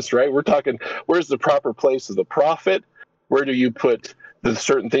gritty of this, right? We're talking, where's the proper place of the prophet? Where do you put the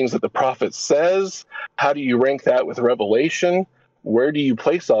certain things that the prophet says? How do you rank that with Revelation? Where do you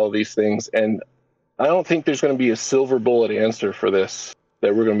place all of these things? And I don't think there's going to be a silver bullet answer for this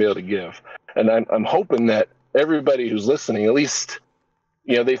that we're going to be able to give. And I'm hoping that everybody who's listening, at least,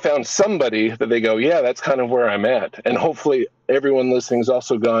 they found somebody that they go, yeah, that's kind of where I'm at. And hopefully everyone listening has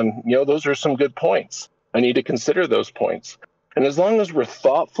also gone, those are some good points. I need to consider those points. And as long as we're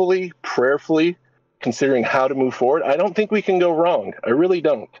thoughtfully, prayerfully considering how to move forward, I don't think we can go wrong. I really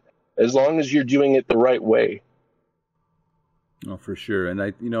don't. As long as you're doing it the right way. Oh, for sure. And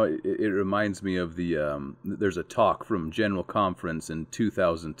it reminds me of there's a talk from General Conference in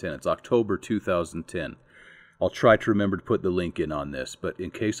 2010. It's October 2010. I'll try to remember to put the link in on this, but in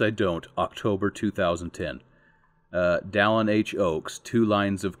case I don't, October 2010. Dallin H. Oaks, 2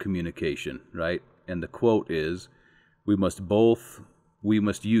 lines of communication, right? And the quote is, we must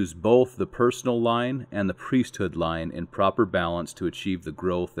use both the personal line and the priesthood line in proper balance to achieve the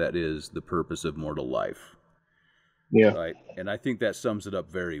growth that is the purpose of mortal life. Yeah. Right. And I think that sums it up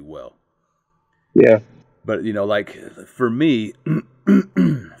very well. Yeah. But, like, for me,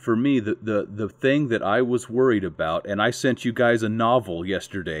 the thing that I was worried about, and I sent you guys a novel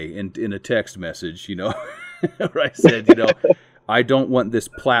yesterday in a text message, where I said, I don't want this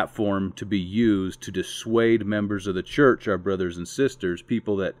platform to be used to dissuade members of the church, our brothers and sisters,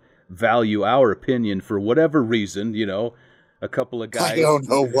 people that value our opinion for whatever reason, a couple of guys. I don't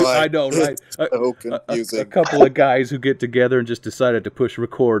know why. I know, right? It's so confusing. A couple of guys who get together and just decided to push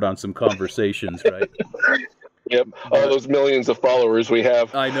record on some conversations, right? Yep, all those millions of followers we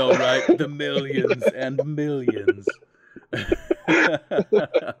have. I know, right? The millions and millions.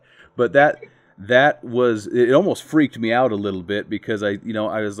 But that was, it almost freaked me out a little bit, because I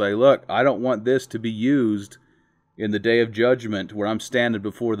was like, look, I don't want this to be used in the day of judgment where I'm standing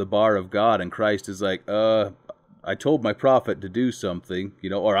before the bar of God and Christ is like, I told my prophet to do something,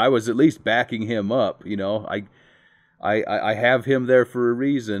 or I was at least backing him up, I have him there for a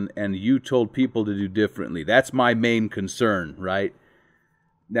reason, and you told people to do differently. That's my main concern, right?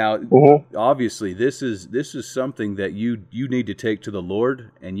 Now, obviously, this is something that you need to take to the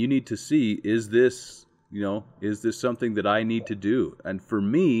Lord, and you need to see, is this something that I need to do? And for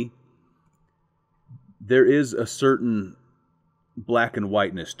me, there is a certain black and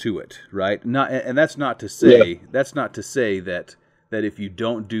whiteness to it, right? That's not to say that if you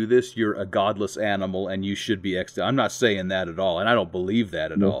don't do this, you're a godless animal and you should be exiled. I'm not saying that at all, and I don't believe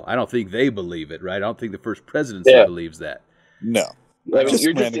that at all. I don't think they believe it, right? I don't think the First Presidency believes that. No. I mean,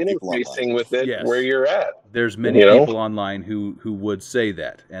 you're just interfacing with it where you're at. There's many people online who would say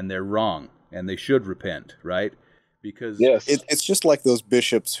that, and they're wrong, and they should repent, right? Because it's just like those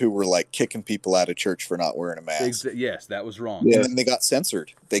bishops who were like kicking people out of church for not wearing a mask. Yes, that was wrong. And then they got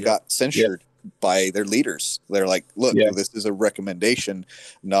censored. They got censured by their leaders. They're like, look, this is a recommendation,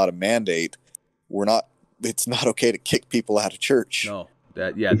 not a mandate. It's not okay to kick people out of church. No,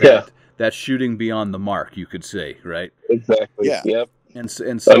 that's shooting beyond the mark, you could say, right? Exactly. Yeah. Yep. And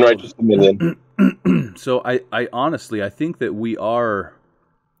so unrighteous dominion. So I honestly, I think that we're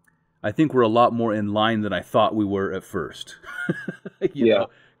a lot more in line than I thought we were at first. you know,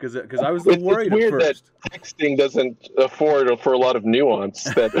 because I was a little worried it's weird at first. That texting doesn't afford for a lot of nuance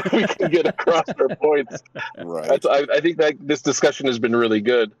that we can get across our points. Right. I think that this discussion has been really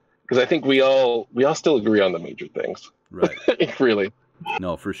good because I think we all still agree on the major things. Right. Really.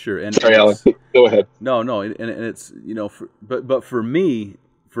 No, for sure. And sorry, Alan. Go ahead. No, and it's but for me,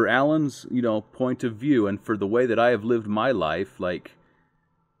 for Alan's point of view, and for the way that I have lived my life, like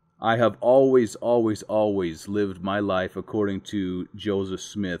I have always lived my life according to Joseph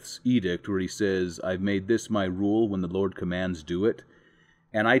Smith's edict, where he says, "I've made this my rule: when the Lord commands, do it."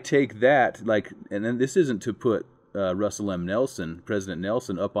 And I take that and then this isn't to put Russell M. Nelson, President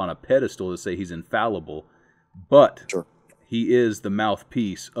Nelson, up on a pedestal to say he's infallible, but sure. He is the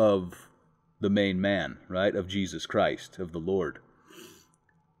mouthpiece of the main man, right? Of Jesus Christ, of the Lord.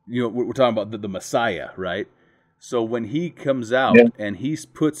 We're talking about the Messiah, right? So when he comes out and he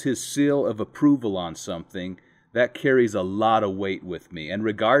puts his seal of approval on something, that carries a lot of weight with me. And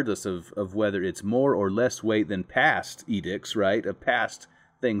regardless of whether it's more or less weight than past edicts, right? Of past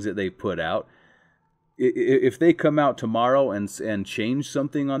things that they put out, if they come out tomorrow and change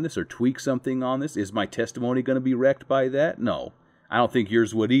something on this or tweak something on this, is my testimony going to be wrecked by that? No. I don't think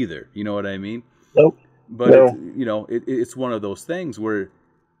yours would either. You know what I mean? Nope. But no. It's one of those things where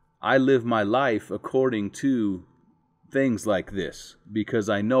I live my life according to things like this because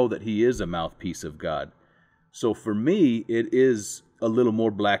I know that he is a mouthpiece of God. So for me, it is a little more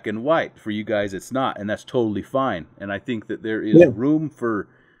black and white. For you guys, it's not, and that's totally fine. And I think that there is room for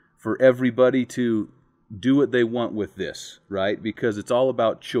everybody to do what they want with this, right? Because it's all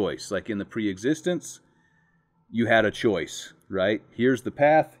about choice. Like in the pre-existence, you had a choice, right? Here's the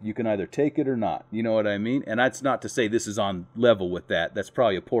path. You can either take it or not. You know what I mean? And that's not to say this is on level with that. That's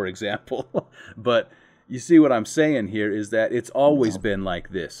probably a poor example. But you see what I'm saying here is that it's always been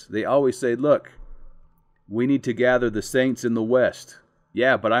like this. They always say, look, we need to gather the saints in the West.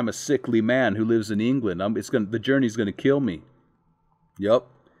 Yeah, but I'm a sickly man who lives in England. The journey's going to kill me. Yep.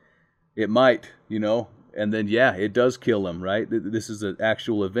 It might, And then, it does kill him, right? This is an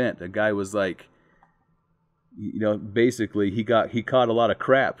actual event. A guy was like, basically he caught a lot of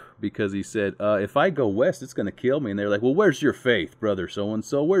crap because he said, if I go west, it's going to kill me. And they're like, well, where's your faith, brother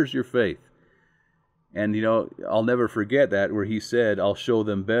so-and-so? Where's your faith? And, I'll never forget that where he said, I'll show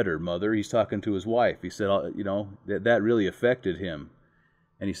them better, mother. He's talking to his wife. He said, that really affected him.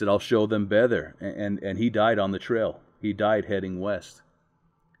 And he said, I'll show them better. And he died on the trail. He died heading west.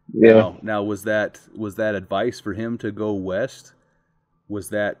 Yeah. Now was that advice for him to go west? Was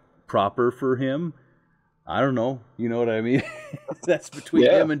that proper for him? I don't know. You know what I mean? That's between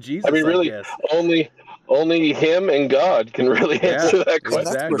him and Jesus. I mean, really, only him and God can really answer that question.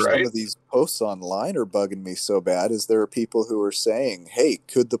 And that's where some of these posts online are bugging me so bad. Is there are people who are saying, "Hey,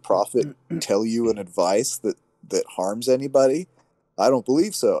 could the prophet tell you an advice that harms anybody?" I don't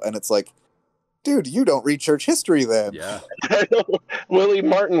believe so. And it's like, dude, you don't read church history then. Yeah. Willie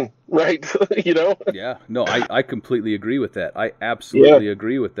Martin, right? Yeah. No, I completely agree with that. I absolutely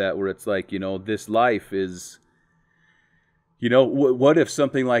agree with that, where it's like, this life is, what if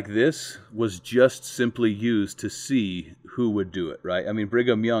something like this was just simply used to see who would do it, right? I mean,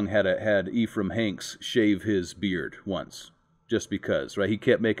 Brigham Young had Ephraim Hanks shave his beard once, just because, right? He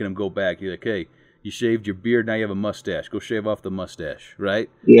kept making him go back. He's like, hey, you shaved your beard, now you have a mustache. Go shave off the mustache, right?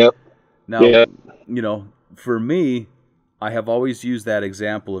 Yep. Now, for me, I have always used that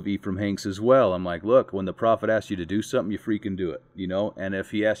example of Ephraim Hanks as well. I'm like, look, when the prophet asks you to do something, you freaking do it, And if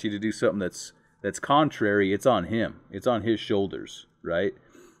he asks you to do something that's contrary, it's on him. It's on his shoulders, right?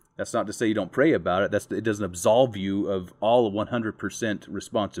 That's not to say you don't pray about it. It doesn't absolve you of all 100%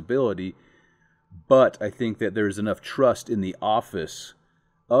 responsibility. But I think that there's enough trust in the office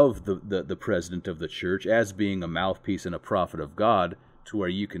of the president of the church as being a mouthpiece and a prophet of God, to where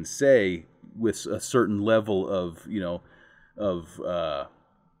you can say with a certain level of, I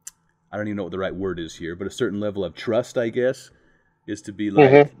don't even know what the right word is here, but a certain level of trust, I guess, is to be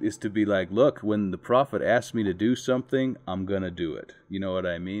like, look, when the prophet asks me to do something, I'm going to do it. You know what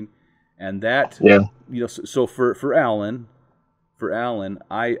I mean? And that, so for Alan,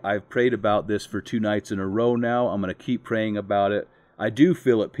 I've prayed about this for 2 nights in a row now. I'm going to keep praying about it. I do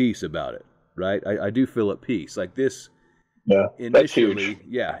feel at peace about it, right? I do feel at peace. Like this, initially,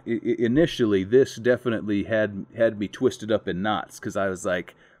 initially, this definitely had me twisted up in knots, because I was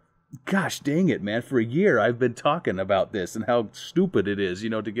like, gosh dang it, man! For a year, I've been talking about this and how stupid it is,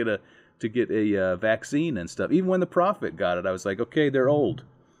 to get a vaccine and stuff. Even when the prophet got it, I was like, okay, they're old,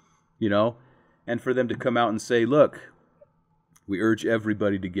 and for them to come out and say, look, we urge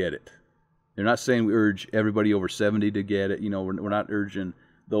everybody to get it. They're not saying we urge everybody over 70 to get it. We're not urging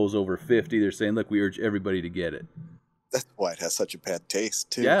those over 50. They're saying, look, we urge everybody to get it. That's why it has such a bad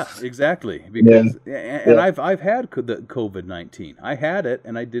taste, too. Yeah, exactly. Because I've had the COVID-19. I had it,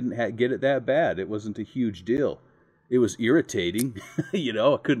 and I didn't get it that bad. It wasn't a huge deal. It was irritating.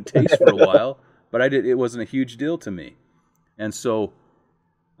 I couldn't taste for a while, but it wasn't a huge deal to me. And so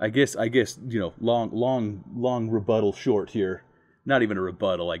I guess long rebuttal short here. Not even a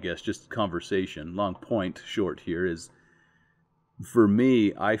rebuttal, I guess, just conversation. Long point short here is, for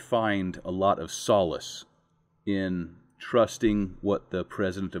me, I find a lot of solace in trusting what the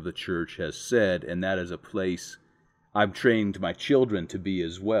president of the church has said, and that is a place I've trained my children to be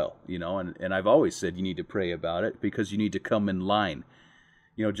as well, and I've always said you need to pray about it, because you need to come in line.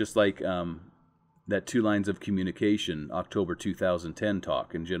 Just like that 2 lines of communication, October 2010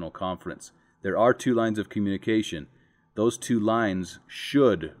 talk in General Conference. There are 2 lines of communication. Those 2 lines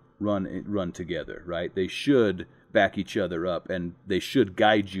should run together, right? They should back each other up, and they should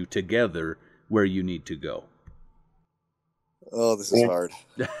guide you together where you need to go. Oh, this is hard.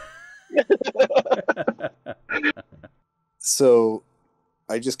 So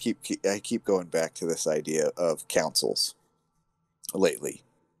I keep going back to this idea of councils lately,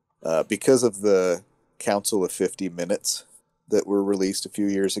 because of the Council of 50 Minutes that were released a few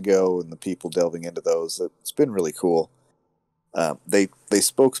years ago, and the people delving into those. It's been really cool. They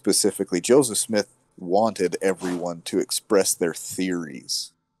spoke specifically. Joseph Smith wanted everyone to express their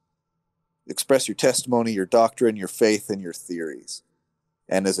theories. Express your testimony, your doctrine, your faith, and your theories.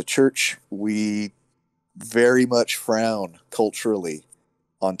 And as a church, we very much frown culturally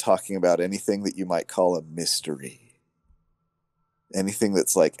on talking about anything that you might call a mystery. Anything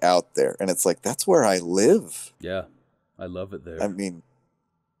that's like out there. And it's like, that's where I live. Yeah, I love it there. I mean,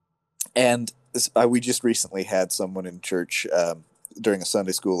 and we just recently had someone in church during a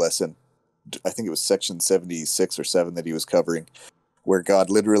Sunday school lesson. I think it was section 76 or 7 that he was covering, where God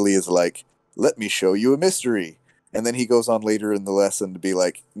literally is like, let me show you a mystery. And then he goes on later in the lesson to be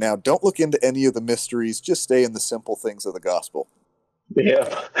like, now don't look into any of the mysteries, just stay in the simple things of the gospel.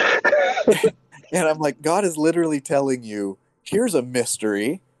 Yeah. And I'm like, God is literally telling you, here's a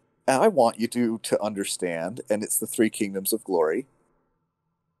mystery, and I want you to understand, and it's the 3 kingdoms of glory.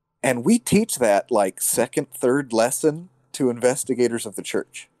 And we teach that like 2nd, 3rd lesson to investigators of the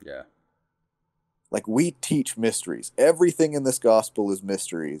church. Yeah. Like, we teach mysteries. Everything in this gospel is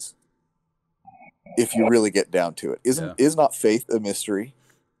mysteries, if you really get down to it. Is not faith a mystery?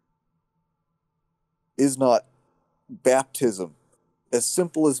 Is not baptism, as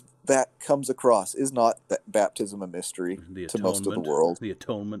simple as that comes across, is not that baptism a mystery to most of the world? The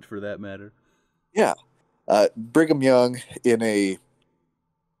atonement, for that matter. Yeah. Brigham Young, in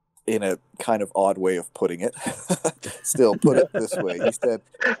a kind of odd way of putting it, still put it this way. He said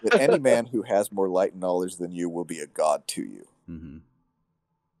that any man who has more light and knowledge than you will be a god to you. Mm-hmm.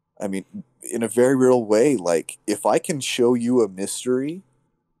 I mean, in a very real way, like, if I can show you a mystery,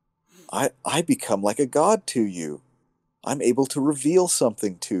 I become like a god to you. I'm able to reveal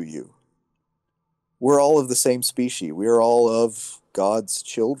something to you. We're all of the same species. We are all of God's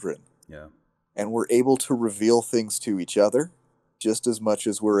children. Yeah. And we're able to reveal things to each other just as much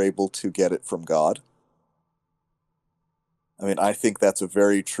as we're able to get it from God. I mean, I think that's a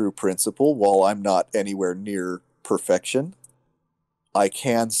very true principle. While I'm not anywhere near perfection, I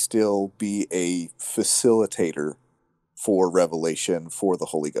can still be a facilitator for revelation for the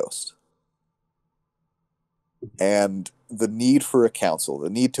Holy Ghost. And the need for a council, the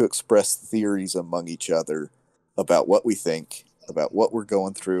need to express theories among each other about what we think, about what we're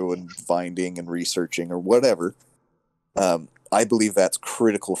going through and finding and researching or whatever, I believe that's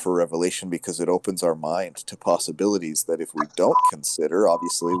critical for revelation because it opens our mind to possibilities that if we don't consider,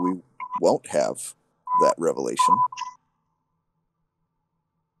 obviously we won't have that revelation.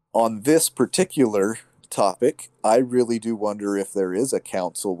 On this particular topic, I really do wonder if there is a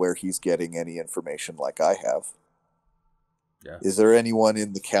council where he's getting any information like I have. Yeah. Is there anyone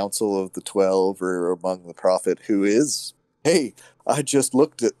in the council of the 12 or among the prophet who is, hey, I just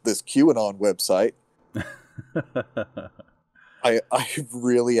looked at this QAnon website. I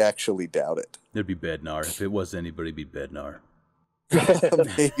really actually doubt it. It'd be Bednar. If it was anybody, it'd be Bednar.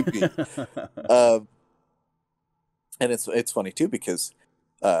 Maybe. And it's funny too because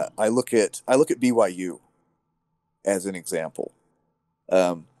I look at BYU as an example,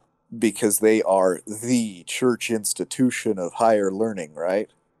 because they are the church institution of higher learning, right?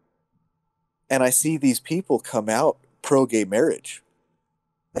 And I see these people come out pro-gay marriage.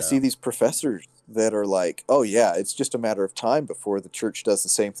 I see these professors that are like, oh yeah, it's just a matter of time before the church does the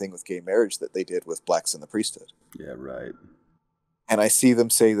same thing with gay marriage that they did with blacks in the priesthood. Yeah, right. And I see them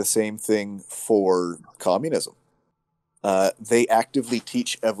say the same thing for communism. They actively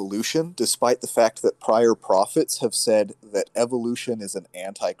teach evolution, despite the fact that prior prophets have said that evolution is an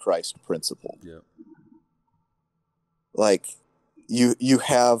antichrist principle. Yeah. Like, you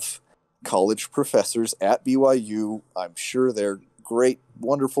have college professors at BYU. I'm sure they're great,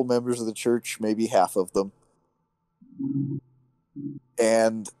 wonderful members of the church, maybe half of them.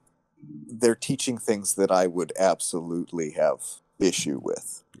 And they're teaching things that I would absolutely have issue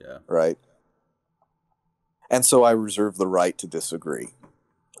with. Yeah. Right? And so I reserve the right to disagree.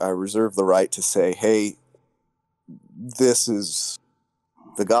 I reserve the right to say, hey, this is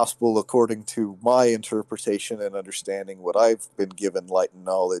the gospel according to my interpretation and understanding what I've been given light and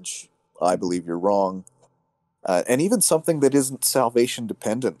knowledge. I believe you're wrong. And even something that isn't salvation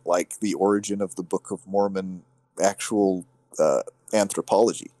dependent, like the origin of the Book of Mormon actual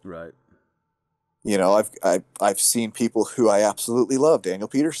anthropology. Right. You know, I've seen people who I absolutely love, Daniel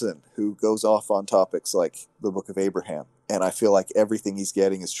Peterson, who goes off on topics like the Book of Abraham, and I feel like everything he's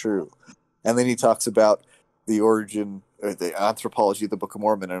getting is true. And then he talks about the origin or the anthropology of the Book of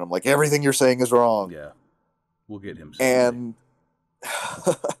Mormon, and I'm like, everything you're saying is wrong. Yeah, we'll get him. And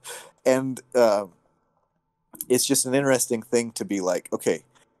it's just an interesting thing to be like, okay,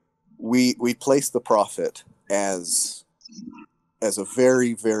 we place the prophet as a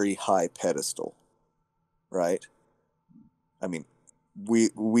very, very high pedestal. Right? I mean, we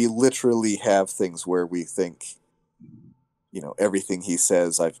literally have things where we think, you know, everything he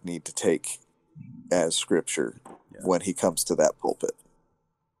says I need to take as scripture when he comes to that pulpit.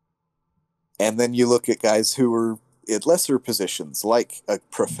 And then you look at guys who are in lesser positions, like a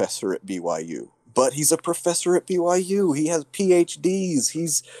professor at BYU. But he's a professor at BYU. He has PhDs.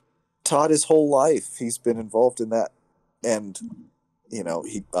 He's taught his whole life. He's been involved in that. And, you know,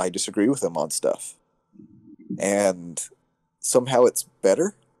 I disagree with him on stuff. And somehow it's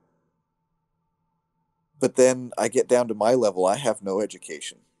better. But then I get down to my level. I have no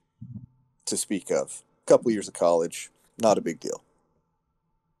education to speak of. A couple years of college, not a big deal.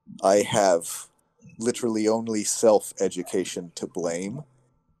 I have literally only self-education to blame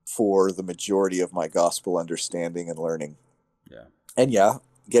for the majority of my gospel understanding and learning. Yeah. And yeah,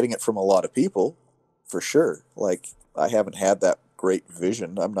 getting it from a lot of people, for sure. Like, I haven't had that great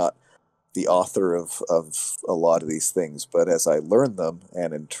vision. I'm not the author of a lot of these things, but as I learn them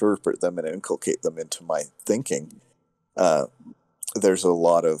and interpret them and inculcate them into my thinking, there's a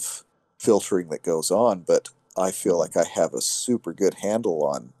lot of filtering that goes on, but I feel like I have a super good handle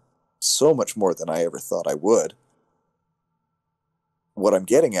on so much more than I ever thought I would. What I'm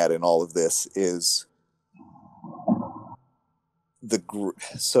getting at in all of this is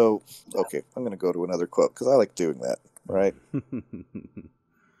okay, I'm going to go to another quote because I like doing that, right?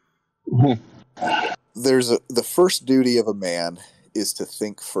 The first duty of a man is to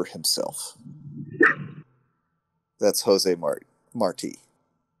think for himself. That's Jose Marti.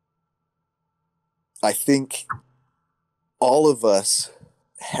 I think all of us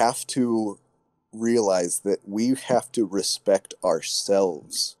have to realize that we have to respect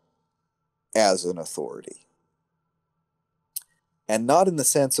ourselves as an authority. And not in the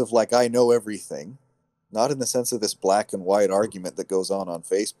sense of like, I know everything, not in the sense of this black and white argument that goes on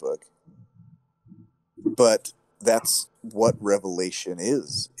Facebook, but that's what revelation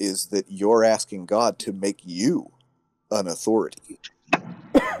is that you're asking God to make you an authority.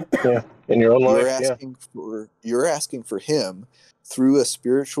 Yeah, in your own life. You're asking for him through a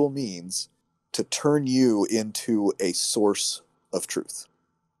spiritual means to turn you into a source of truth.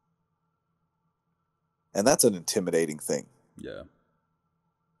 And that's an intimidating thing. Yeah.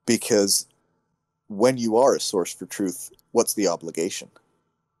 Because when you are a source for truth, what's the obligation?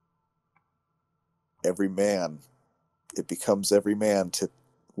 It becomes every man to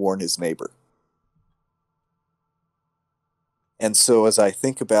warn his neighbor. And so as I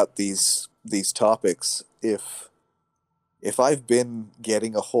think about these topics, if I've been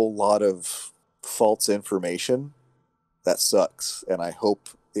getting a whole lot of false information, that sucks, and I hope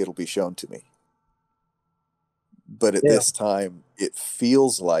it'll be shown to me. But at this time, it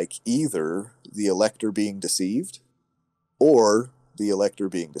feels like either the elect are being deceived or the elect are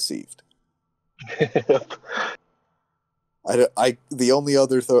being deceived. The only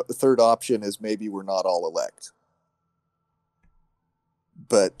other third option is maybe we're not all elect.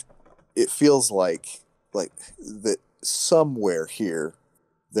 But it feels like that somewhere here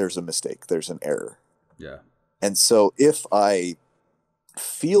there's a mistake, there's an error. Yeah. And so if I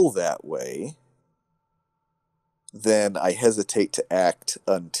feel that way, then I hesitate to act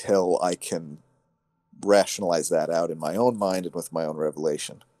until I can rationalize that out in my own mind and with my own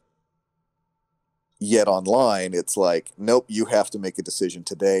revelation. Yet online, it's like, nope, you have to make a decision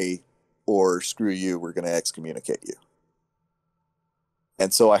today, or screw you, we're going to excommunicate you.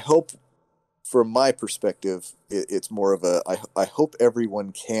 And so I hope, from my perspective, it's more of I hope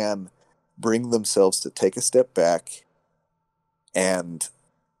everyone can bring themselves to take a step back and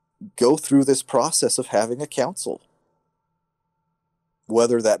go through this process of having a counsel.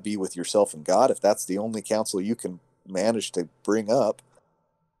 Whether that be with yourself and God, if that's the only counsel you can manage to bring up,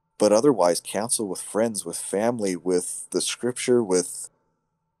 but otherwise counsel with friends, with family, with the scripture, with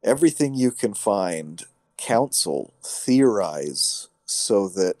everything you can find, counsel, theorize, so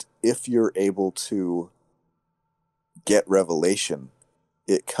that if you're able to get revelation,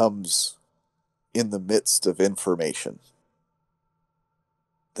 it comes in the midst of information,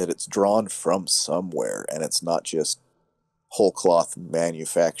 that it's drawn from somewhere and it's not just whole cloth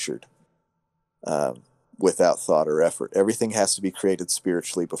manufactured without thought or effort. Everything has to be created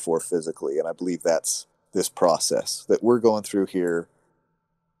spiritually before physically, and I believe that's this process that we're going through here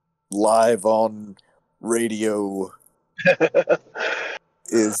live on radio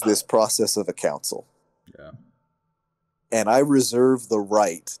is this process of a counsel. Yeah. And I reserve the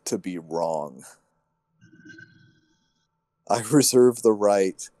right to be wrong. I reserve the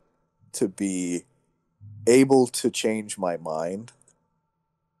right to be able to change my mind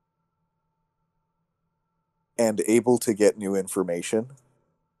and able to get new information.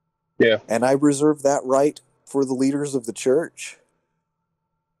 Yeah. And I reserve that right for the leaders of the church.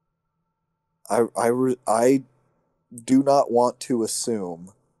 I do not want to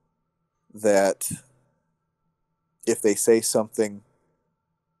assume that if they say something,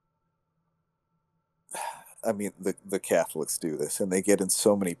 I mean, the Catholics do this, and they get in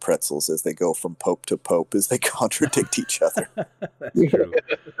so many pretzels as they go from pope to pope as they contradict each other. That's true.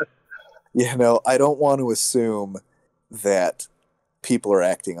 You know, I don't want to assume that people are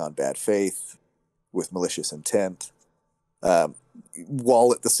acting on bad faith with malicious intent,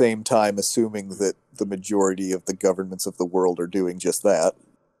 while at the same time assuming that the majority of the governments of the world are doing just that.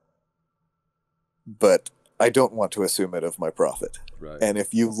 But I don't want to assume it of my prophet. Right. And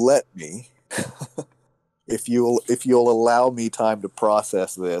if you let me, if you'll allow me time to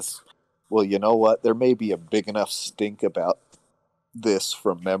process this, well, you know what? There may be a big enough stink about this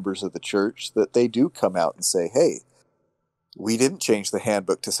from members of the church that they do come out and say, hey, we didn't change the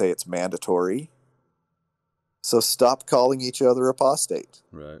handbook to say it's mandatory, so stop calling each other apostate.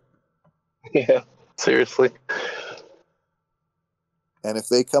 Right. Yeah, seriously. And if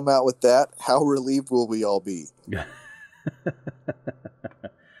they come out with that, how relieved will we all be? That's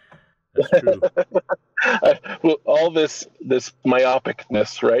true. Well, all this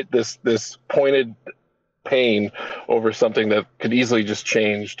myopicness, right? This pointed pain over something that could easily just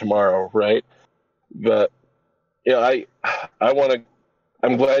change tomorrow, right? But yeah,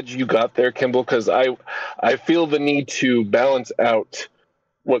 I'm glad you got there, Kimball, because I feel the need to balance out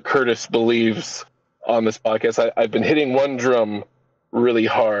what Curtis believes on this podcast. I've been hitting one drum really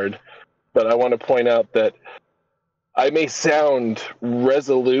hard, but I want to point out that I may sound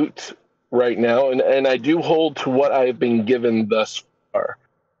resolute right now, and I do hold to what I've been given thus far,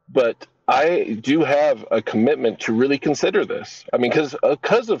 but I do have a commitment to really consider this. I mean,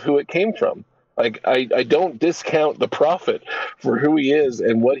 because of who it came from. Like, I don't discount the prophet for who he is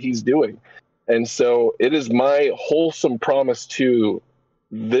and what he's doing. And so it is my wholesome promise to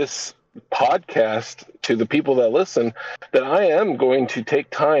this podcast, to the people that listen, that I am going to take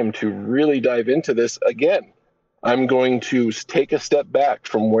time to really dive into this again. I'm going to take a step back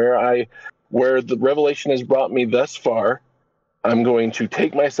from where the revelation has brought me thus far. I'm going to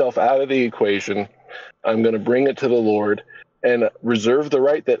take myself out of the equation. I'm going to bring it to the Lord, and reserve the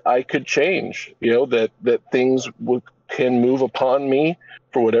right that I could change, that things can move upon me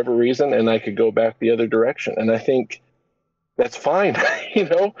for whatever reason, and I could go back the other direction. And I think that's fine.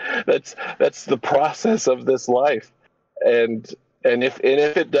 That's the process of this life. And if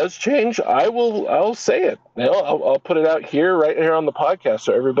it does change, I'll say it. I'll put it out here, right here on the podcast,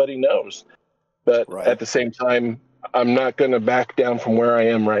 so everybody knows. But at the same time, I'm not going to back down from where I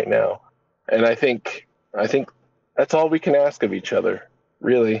am right now. And I think that's all we can ask of each other,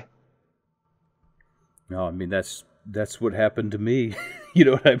 really. No, I mean that's what happened to me. You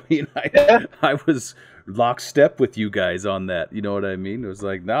know what I mean? I was lockstep with you guys on that. You know what I mean? It was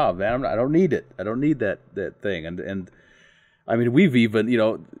like, no, man, I don't need it. I don't need that thing. And I mean, we've even,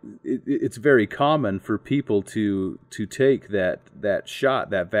 it's very common for people to take that shot,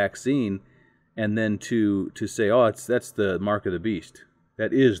 that vaccine, and then to say, oh, that's the mark of the beast.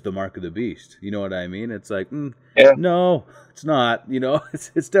 That is the mark of the beast. You know what I mean? It's like, no, it's not.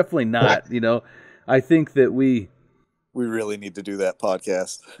 It's definitely not. I think that we really need to do that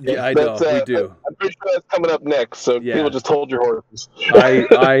podcast. Yeah, I know, we do. I'm pretty sure that's coming up next, so people just hold your horses.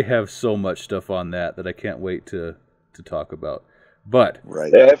 I have so much stuff on that I can't wait to talk about. But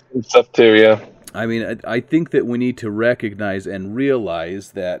I have some stuff too, yeah. I mean, I think that we need to recognize and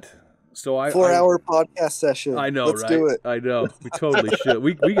realize that. So 4-hour podcast session. I know, Let's right? do it. I know. We totally should.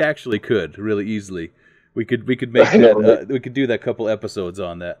 We actually could really easily. We could make that. We could do that couple episodes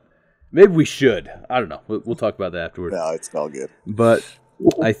on that. Maybe we should. I don't know. We'll talk about that afterward. No, it's all good. But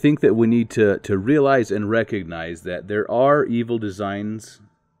I think that we need to realize and recognize that there are evil designs,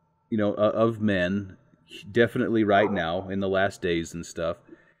 of men, definitely right now in the last days and stuff.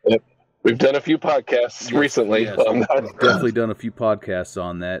 Yep. We've done a few podcasts recently. Yes, we've definitely done a few podcasts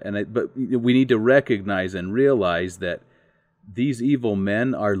on that. But we need to recognize and realize that these evil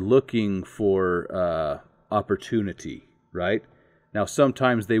men are looking for opportunity, right? Now,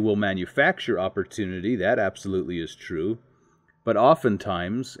 sometimes they will manufacture opportunity. That absolutely is true. But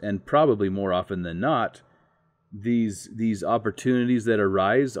oftentimes, and probably more often than not, these opportunities that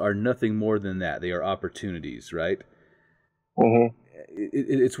arise are nothing more than that. They are opportunities, right? Mm-hmm.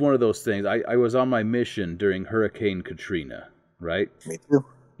 It's one of those things. I was on my mission during Hurricane Katrina, right? Me too.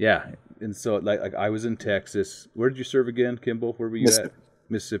 Yeah. And so, like I was in Texas. Where did you serve again, Kimball? Where were you at?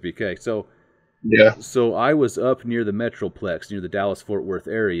 Mississippi. Okay. So I was up near the Metroplex, near the Dallas-Fort Worth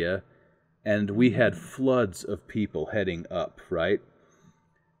area, and we had floods of people heading up, right?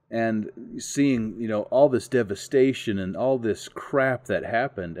 And seeing, all this devastation and all this crap that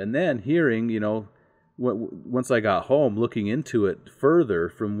happened, and then hearing, once I got home, looking into it further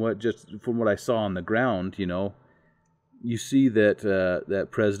from what I saw on the ground, you see that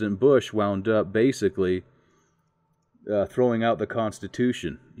President Bush wound up basically throwing out the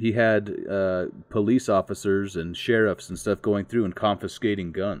Constitution. He had police officers and sheriffs and stuff going through and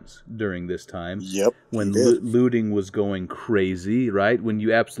confiscating guns during this time. Yep. When looting was going crazy, right? When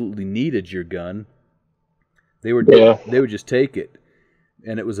you absolutely needed your gun, they would just take it.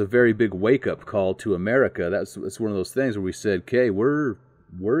 And it was a very big wake-up call to America. That's one of those things where we said, okay, we're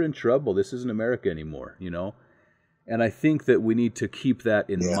in trouble. This isn't America anymore, And I think that we need to keep that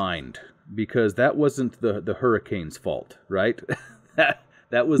in mind, because that wasn't the hurricane's fault, right?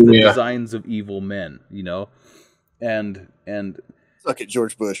 that was the designs of evil men, And look at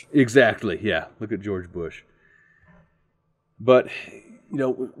George Bush. Exactly, yeah. Look at George Bush. But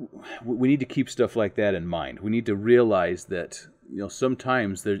we need to keep stuff like that in mind. We need to realize that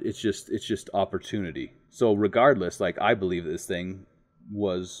sometimes it's just opportunity. So regardless, like I believe this thing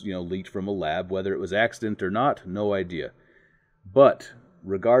was leaked from a lab, whether it was accident or not, no idea. But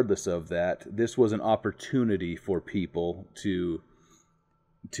regardless of that, this was an opportunity for people to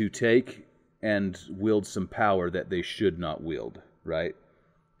take and wield some power that they should not wield, right?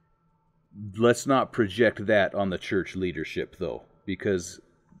 Let's not project that on the church leadership, though, because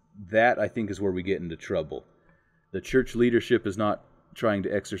that, I think, is where we get into trouble. The church leadership is not trying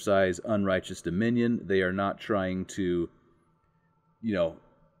to exercise unrighteous dominion. They are not trying to,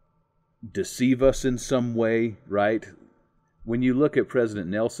 deceive us in some way, right? When you look at President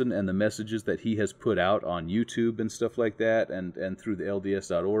Nelson and the messages that he has put out on YouTube and stuff like that, and through the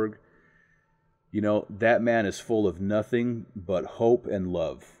LDS.org, that man is full of nothing but hope and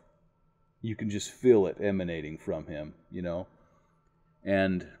love. You can just feel it emanating from him,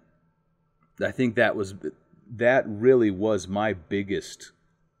 And I think that really was my biggest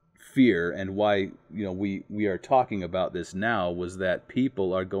fear, and why we are talking about this now, was that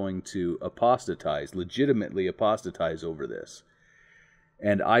people are going to legitimately apostatize over this.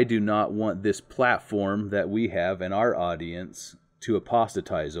 And I do not want this platform that we have and our audience to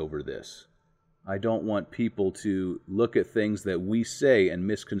apostatize over this. I don't want people to look at things that we say and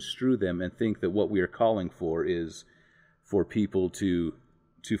misconstrue them and think that what we are calling for is for people to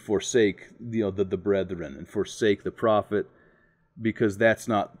forsake the brethren and forsake the prophet, because that's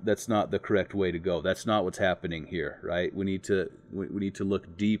not the correct way to go. That's not what's happening here, right? We need to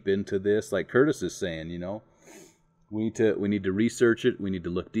look deep into this, like Curtis is saying. We need to research it. We need to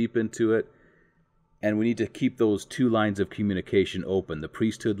look deep into it. And we need to keep those two lines of communication open, the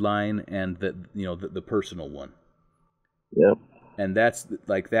priesthood line and the personal one. Yep. And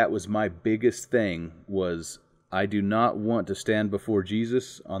that was my biggest thing, was I do not want to stand before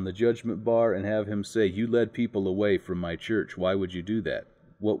Jesus on the judgment bar and have him say, "You led people away from my church. Why would you do that?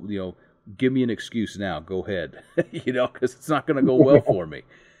 Give me an excuse now. Go ahead." Because it's not going to go well for me.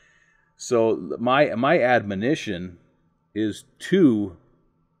 So my admonition is to,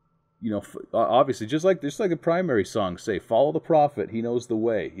 obviously, just like the primary songs say, follow the prophet. He knows the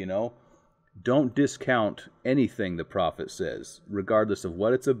way. Don't discount anything the prophet says, regardless of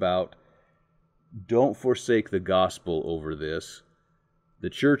what it's about. Don't forsake the gospel over this. The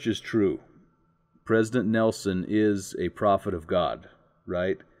church is true. President Nelson is a prophet of God,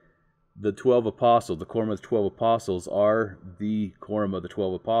 right? The 12 apostles, the quorum of the 12 apostles, are the quorum of the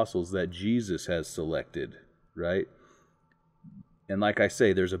 12 apostles that Jesus has selected, right? And like I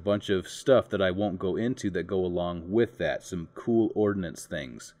say, there's a bunch of stuff that I won't go into that go along with that, some cool ordinance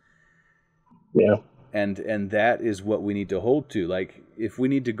things. Yeah. And that is what we need to hold to. Like, if we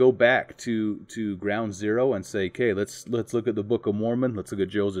need to go back to ground zero and say, okay, let's look at the Book of Mormon, let's look at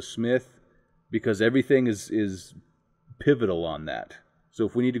Joseph Smith, because everything is pivotal on that. So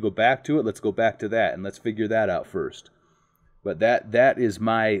if we need to go back to it, let's go back to that, and let's figure that out first. But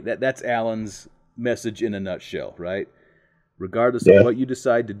that's Alan's message in a nutshell, right? Regardless of what you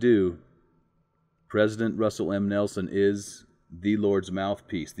decide to do, President Russell M. Nelson is the Lord's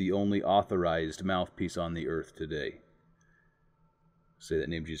mouthpiece, the only authorized mouthpiece on the earth today. Say that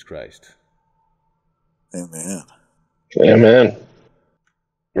name, Jesus Christ. Amen. Amen.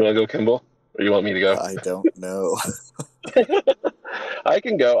 You want to go, Kimball? Or you want me to go? I don't know. I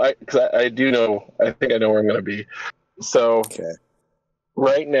can go, because I do know, I think I know where I'm going to be. So, Okay.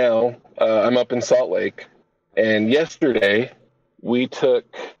 Right now, I'm up in Salt Lake, and yesterday we took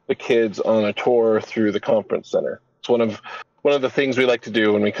the kids on a tour through the conference center. It's one of the things we like to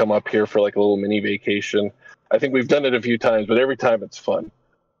do when we come up here for like a little mini vacation. I think we've done it a few times, but every time it's fun.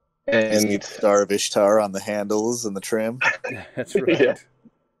 And Star of Ishtar on the handles and the trim. That's right. Yeah.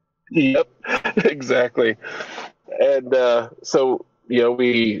 Yep, exactly. And so,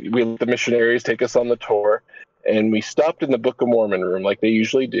 we let the missionaries take us on the tour, and we stopped in the Book of Mormon room like they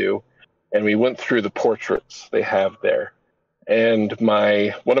usually do, and we went through the portraits they have there. And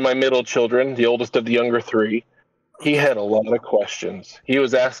one of my middle children, the oldest of the younger three, he had a lot of questions. He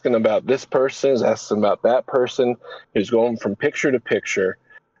was asking about this person, he was asking about that person. He was going from picture to picture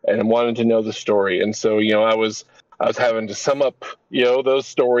and wanted to know the story. And so, I was having to sum up, those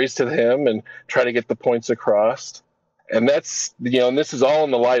stories to him and try to get the points across. And that's, and this is all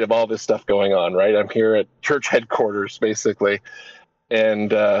in the light of all this stuff going on, right? I'm here at church headquarters, basically.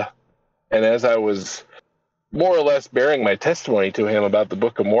 And as I was more or less bearing my testimony to him about the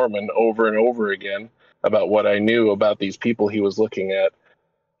Book of Mormon over and over again, about what I knew about these people he was looking at,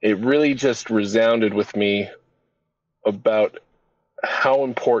 it really just resounded with me about how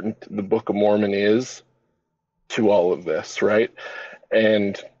important the Book of Mormon is to all of this, right?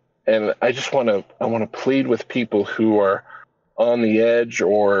 And I just want to plead with people who are on the edge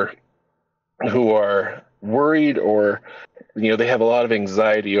or who are worried or they have a lot of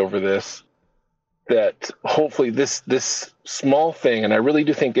anxiety over this, that hopefully this small thing, and I really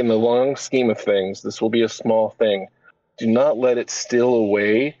do think in the long scheme of things, this will be a small thing. Do not let it steal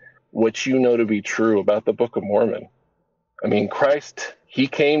away what you know to be true about the Book of Mormon. I mean, Christ, he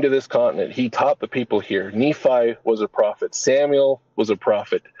came to this continent. He taught the people here. Nephi was a prophet. Samuel was a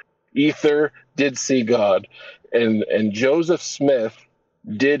prophet. Ether did see God. And Joseph Smith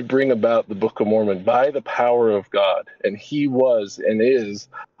did bring about the Book of Mormon by the power of God. And he was and is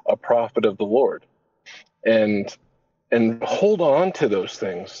a prophet of the Lord. And hold on to those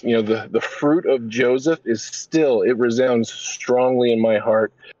things. The fruit of Joseph is still, it resounds strongly in my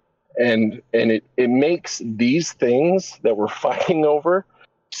heart. And it makes these things that we're fighting over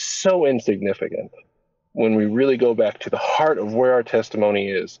so insignificant when we really go back to the heart of where our testimony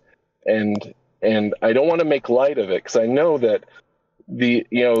is. And I don't want to make light of it, because I know that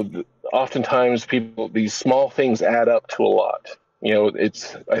oftentimes people, these small things add up to a lot.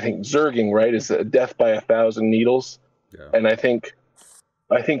 I think Zerging, right, is a death by 1,000 needles. Yeah. And I think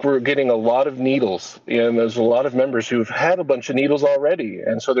I think we're getting a lot of needles, and there's a lot of members who've had a bunch of needles already,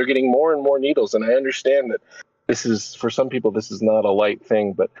 and so they're getting more and more needles. And I understand that this is, for some people, this is not a light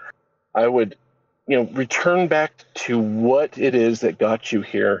thing, but I would, return back to what it is that got you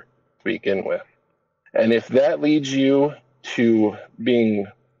here to begin with. And if that leads you to being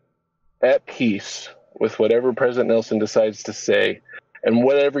at peace with whatever President Nelson decides to say, and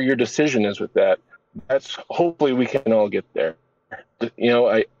whatever your decision is with that, that's hopefully we can all get there.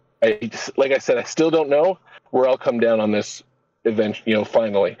 I like I said, I still don't know where I'll come down on this event.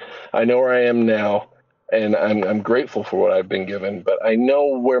 Finally, I know where I am now, and I'm grateful for what I've been given. But I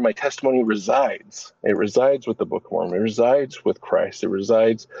know where my testimony resides. It resides with the Book of Mormon. It resides with Christ. It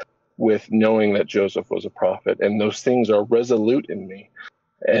resides with knowing that Joseph was a prophet, and those things are resolute in me.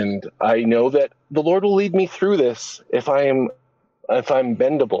 And I know that the Lord will lead me through this if I'm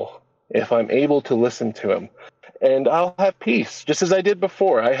bendable, if I'm able to listen to Him. And I'll have peace, just as I did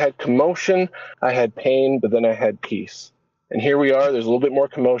before. I had commotion, I had pain, but then I had peace. And here we are. There's a little bit more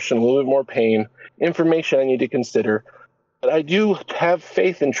commotion, a little bit more pain, information I need to consider. But I do have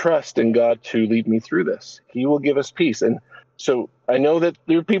faith and trust in God to lead me through this. He will give us peace. And so I know that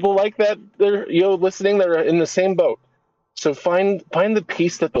there are people like that, they're listening, that are in the same boat. So find the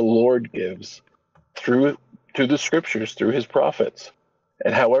peace that the Lord gives through the scriptures, through His prophets.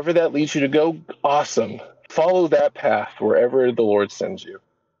 And however that leads you to go, awesome. Follow that path wherever the Lord sends you.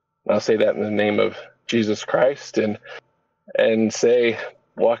 And I'll say that in the name of Jesus Christ, and say,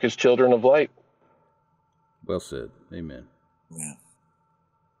 walk as children of light. Well said. Amen. Yeah.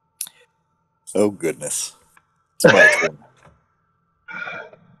 Oh, goodness. It's my turn.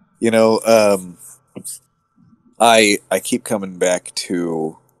 I keep coming back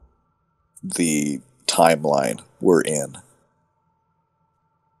to the timeline we're in.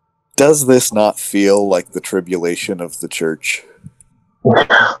 Does this not feel like the tribulation of the church?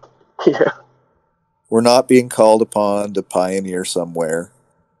 Yeah. We're not being called upon to pioneer somewhere.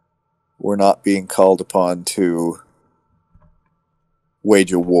 We're not being called upon to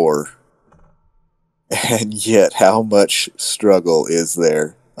wage a war. And yet, how much struggle is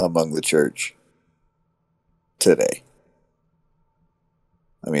there among the church today?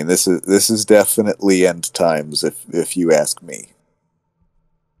 I mean, this is definitely end times, if you ask me.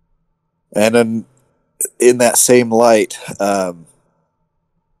 And in that same light,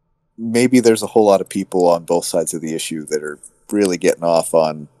 maybe there's a whole lot of people on both sides of the issue that are really getting off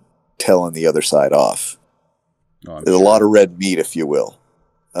on telling the other side off. There's a lot of red meat, if you will.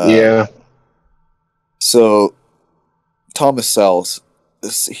 Yeah. So Thomas Sells,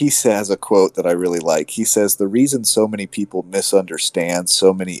 he has a quote that I really like. He says, "The reason so many people misunderstand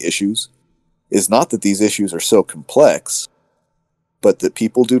so many issues is not that these issues are so complex, but that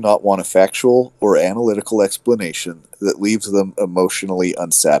people do not want a factual or analytical explanation that leaves them emotionally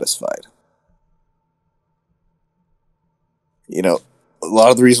unsatisfied." A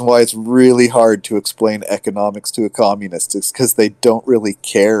lot of the reason why it's really hard to explain economics to a communist is because they don't really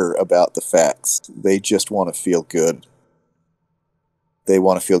care about the facts. They just want to feel good. They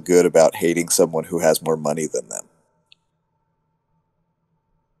want to feel good about hating someone who has more money than them.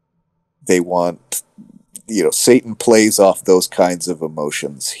 They want, Satan plays off those kinds of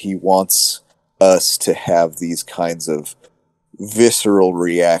emotions. He wants us to have these kinds of visceral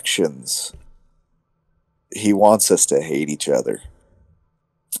reactions. He wants us to hate each other.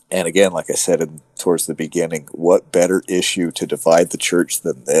 And again, like I said towards the beginning, what better issue to divide the church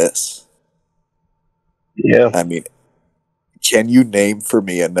than this? Yeah. I mean, can you name for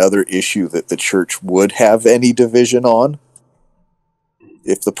me another issue that the church would have any division on?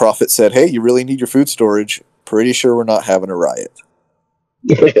 If the prophet said, "Hey, you really need your food storage," pretty sure we're not having a riot.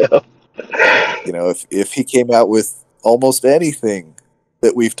 Yeah. If he came out with almost anything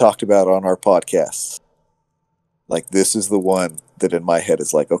that we've talked about on our podcasts, like, this is the one that in my head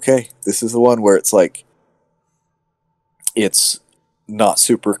is like, okay, this is the one where it's like, it's not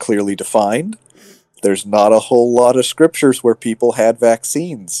super clearly defined. There's not a whole lot of scriptures where people had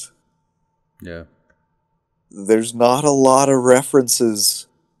vaccines. Yeah. There's not a lot of references.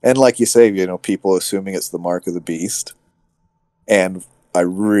 And like you say, people assuming it's the mark of the beast. And I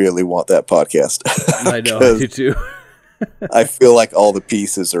really want that podcast. I know, I do too. I feel like all the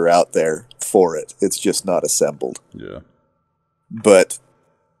pieces are out there for it. It's just not assembled. Yeah. But,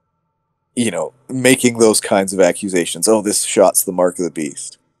 making those kinds of accusations, oh, this shot's the mark of the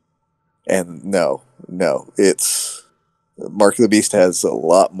beast. And no, it's Mark of the Beast has a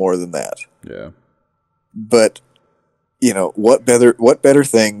lot more than that. Yeah. But, what better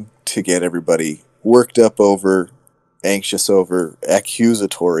thing to get everybody worked up over, anxious over,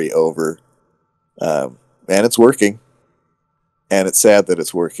 accusatory over, and it's working. and it's sad that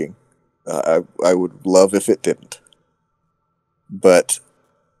it's working. I would love if it didn't. But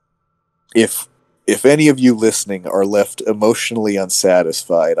if any of you listening are left emotionally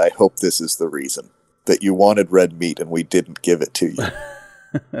unsatisfied, I hope this is the reason. That you wanted red meat and we didn't give it to you.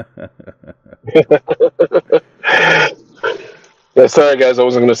 Yeah, sorry guys, I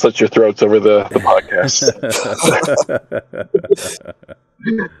wasn't going to slit your throats over the podcast.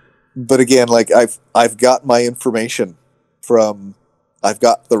 But again, like I've got my information from, I've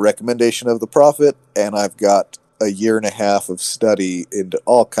got the recommendation of the prophet, and I've got a year and a half of study into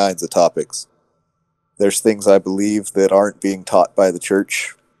all kinds of topics. There's things I believe that aren't being taught by the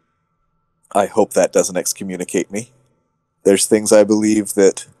church. I hope that doesn't excommunicate me. There's things I believe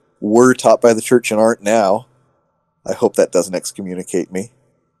that were taught by the church and aren't now. I hope that doesn't excommunicate me.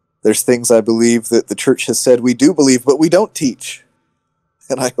 There's things I believe that the church has said we do believe, but we don't teach.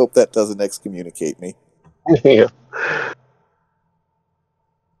 And I hope that doesn't excommunicate me. Yeah.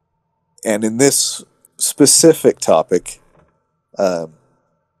 And in this specific topic, again,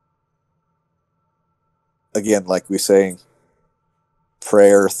 like we say,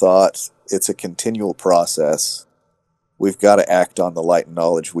 prayer, thought, it's a continual process. We've got to act on the light and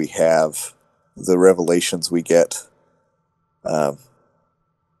knowledge we have, the revelations we get.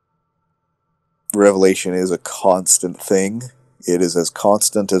 Revelation is a constant thing. It is as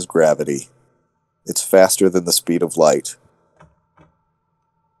constant as gravity. It's faster than the speed of light.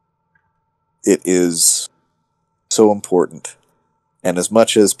 It is so important. And as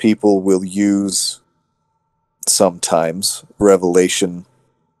much as people will use sometimes revelation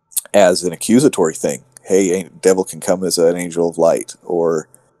as an accusatory thing, hey, devil can come as an angel of light, or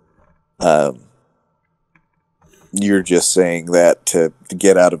you're just saying that to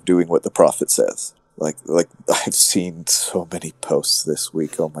get out of doing what the prophet says. Like I've seen so many posts this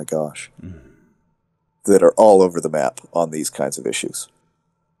week, oh my gosh, that are all over the map on these kinds of issues.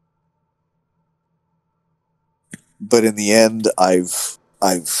 But in the end, I've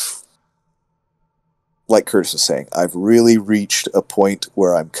like Curtis was saying, I've really reached a point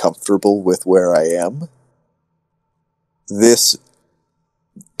where I'm comfortable with where I am. This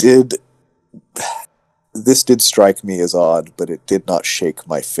did strike me as odd, but it did not shake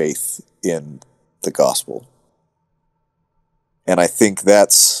my faith in the gospel. And I think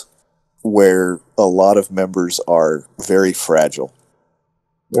that's where a lot of members are very fragile,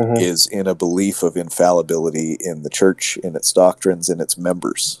 is in a belief of infallibility in the church, in its doctrines, in its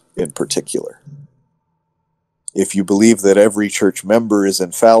members in particular. If you believe that every church member is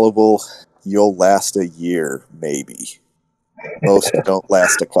infallible, you'll last a year, maybe. Most don't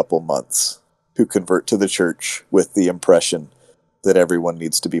last a couple months, who convert to the church with the impression that everyone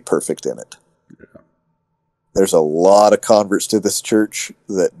needs to be perfect in it. Yeah. There's a lot of converts to this church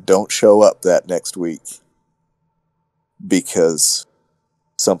that don't show up that next week because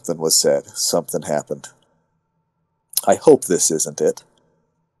something was said, something happened. I hope this isn't it.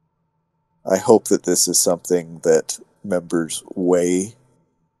 I hope that this is something that members weigh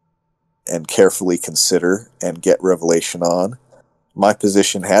and carefully consider and get revelation on. My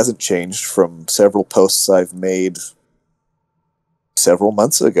position hasn't changed from several posts I've made several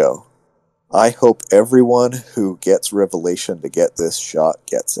months ago. I hope everyone who gets revelation to get this shot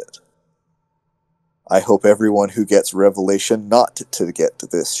gets it. I hope everyone who gets revelation not to get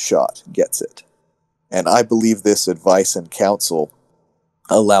this shot gets it. And I believe this advice and counsel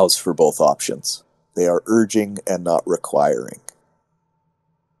allows for both options. They are urging and not requiring.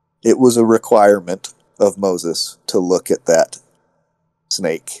 It was a requirement of Moses to look at that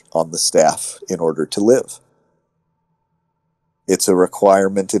snake on the staff in order to live. It's a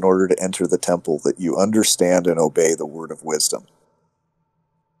requirement in order to enter the temple that you understand and obey the word of wisdom.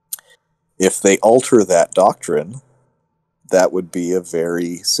 If they alter that doctrine, that would be a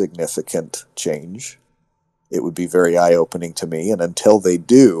very significant change. It would be very eye-opening to me, and until they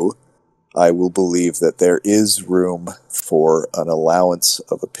do, I will believe that there is room for an allowance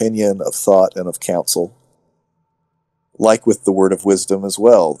of opinion, of thought, and of counsel. Like with the word of wisdom as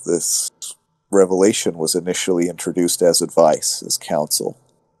well, this revelation was initially introduced as advice, as counsel,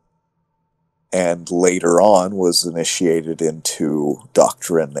 and later on was initiated into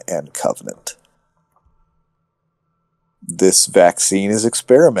doctrine and covenant. This vaccine is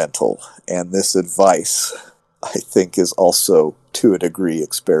experimental, and this advice, I think, is also, to a degree,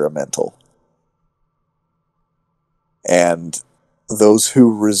 experimental. And those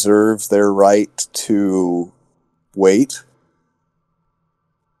who reserve their right to wait,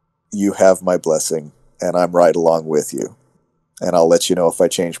 you have my blessing, and I'm right along with you. And I'll let you know if I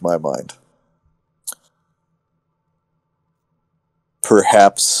change my mind.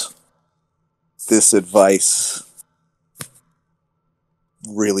 Perhaps this advice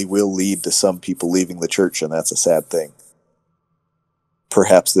really will lead to some people leaving the church, and that's a sad thing.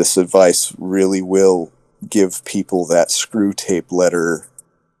 Perhaps this advice really will give people that screw tape letter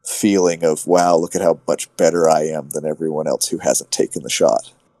feeling of, wow, look at how much better I am than everyone else who hasn't taken the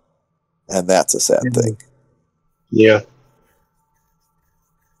shot. And that's a sad thing. Yeah.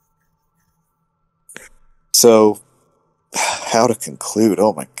 So, how to conclude?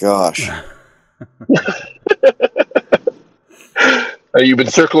 Oh my gosh. You've been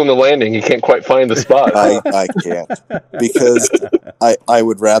circling the landing. You can't quite find the spot. I can't. Because I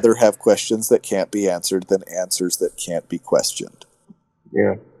would rather have questions that can't be answered than answers that can't be questioned.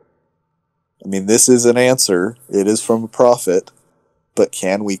 Yeah. I mean, this is an answer. It is from a prophet. But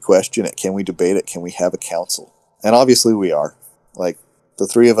can we question it? Can we debate it? Can we have a council? And obviously we are. Like, the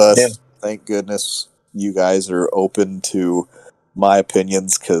three of us, thank goodness you guys are open to my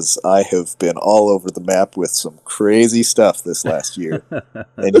opinions, because I have been all over the map with some crazy stuff this last year.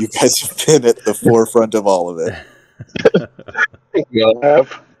 And you guys have been at the forefront of all of it. We all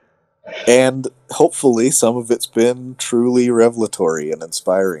have. And hopefully some of it's been truly revelatory and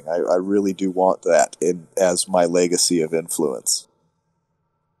inspiring. I really do want that as my legacy of influence.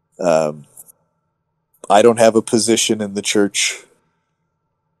 I don't have a position in the church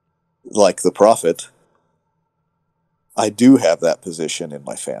like the prophet. I do have that position in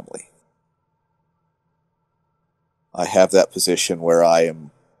my family. I have that position where I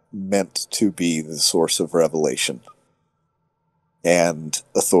am meant to be the source of revelation and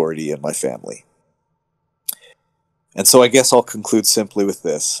authority in my family. And so I guess I'll conclude simply with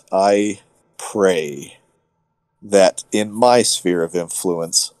this. I pray that in my sphere of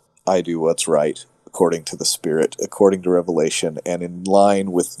influence, I do what's right, according to the Spirit, according to revelation, and in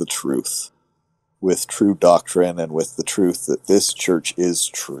line with the truth, with true doctrine, and with the truth that this church is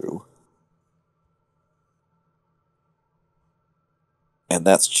true. And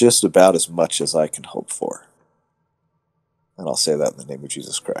that's just about as much as I can hope for. And I'll say that in the name of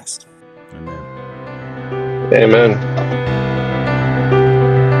Jesus Christ. Amen. Amen.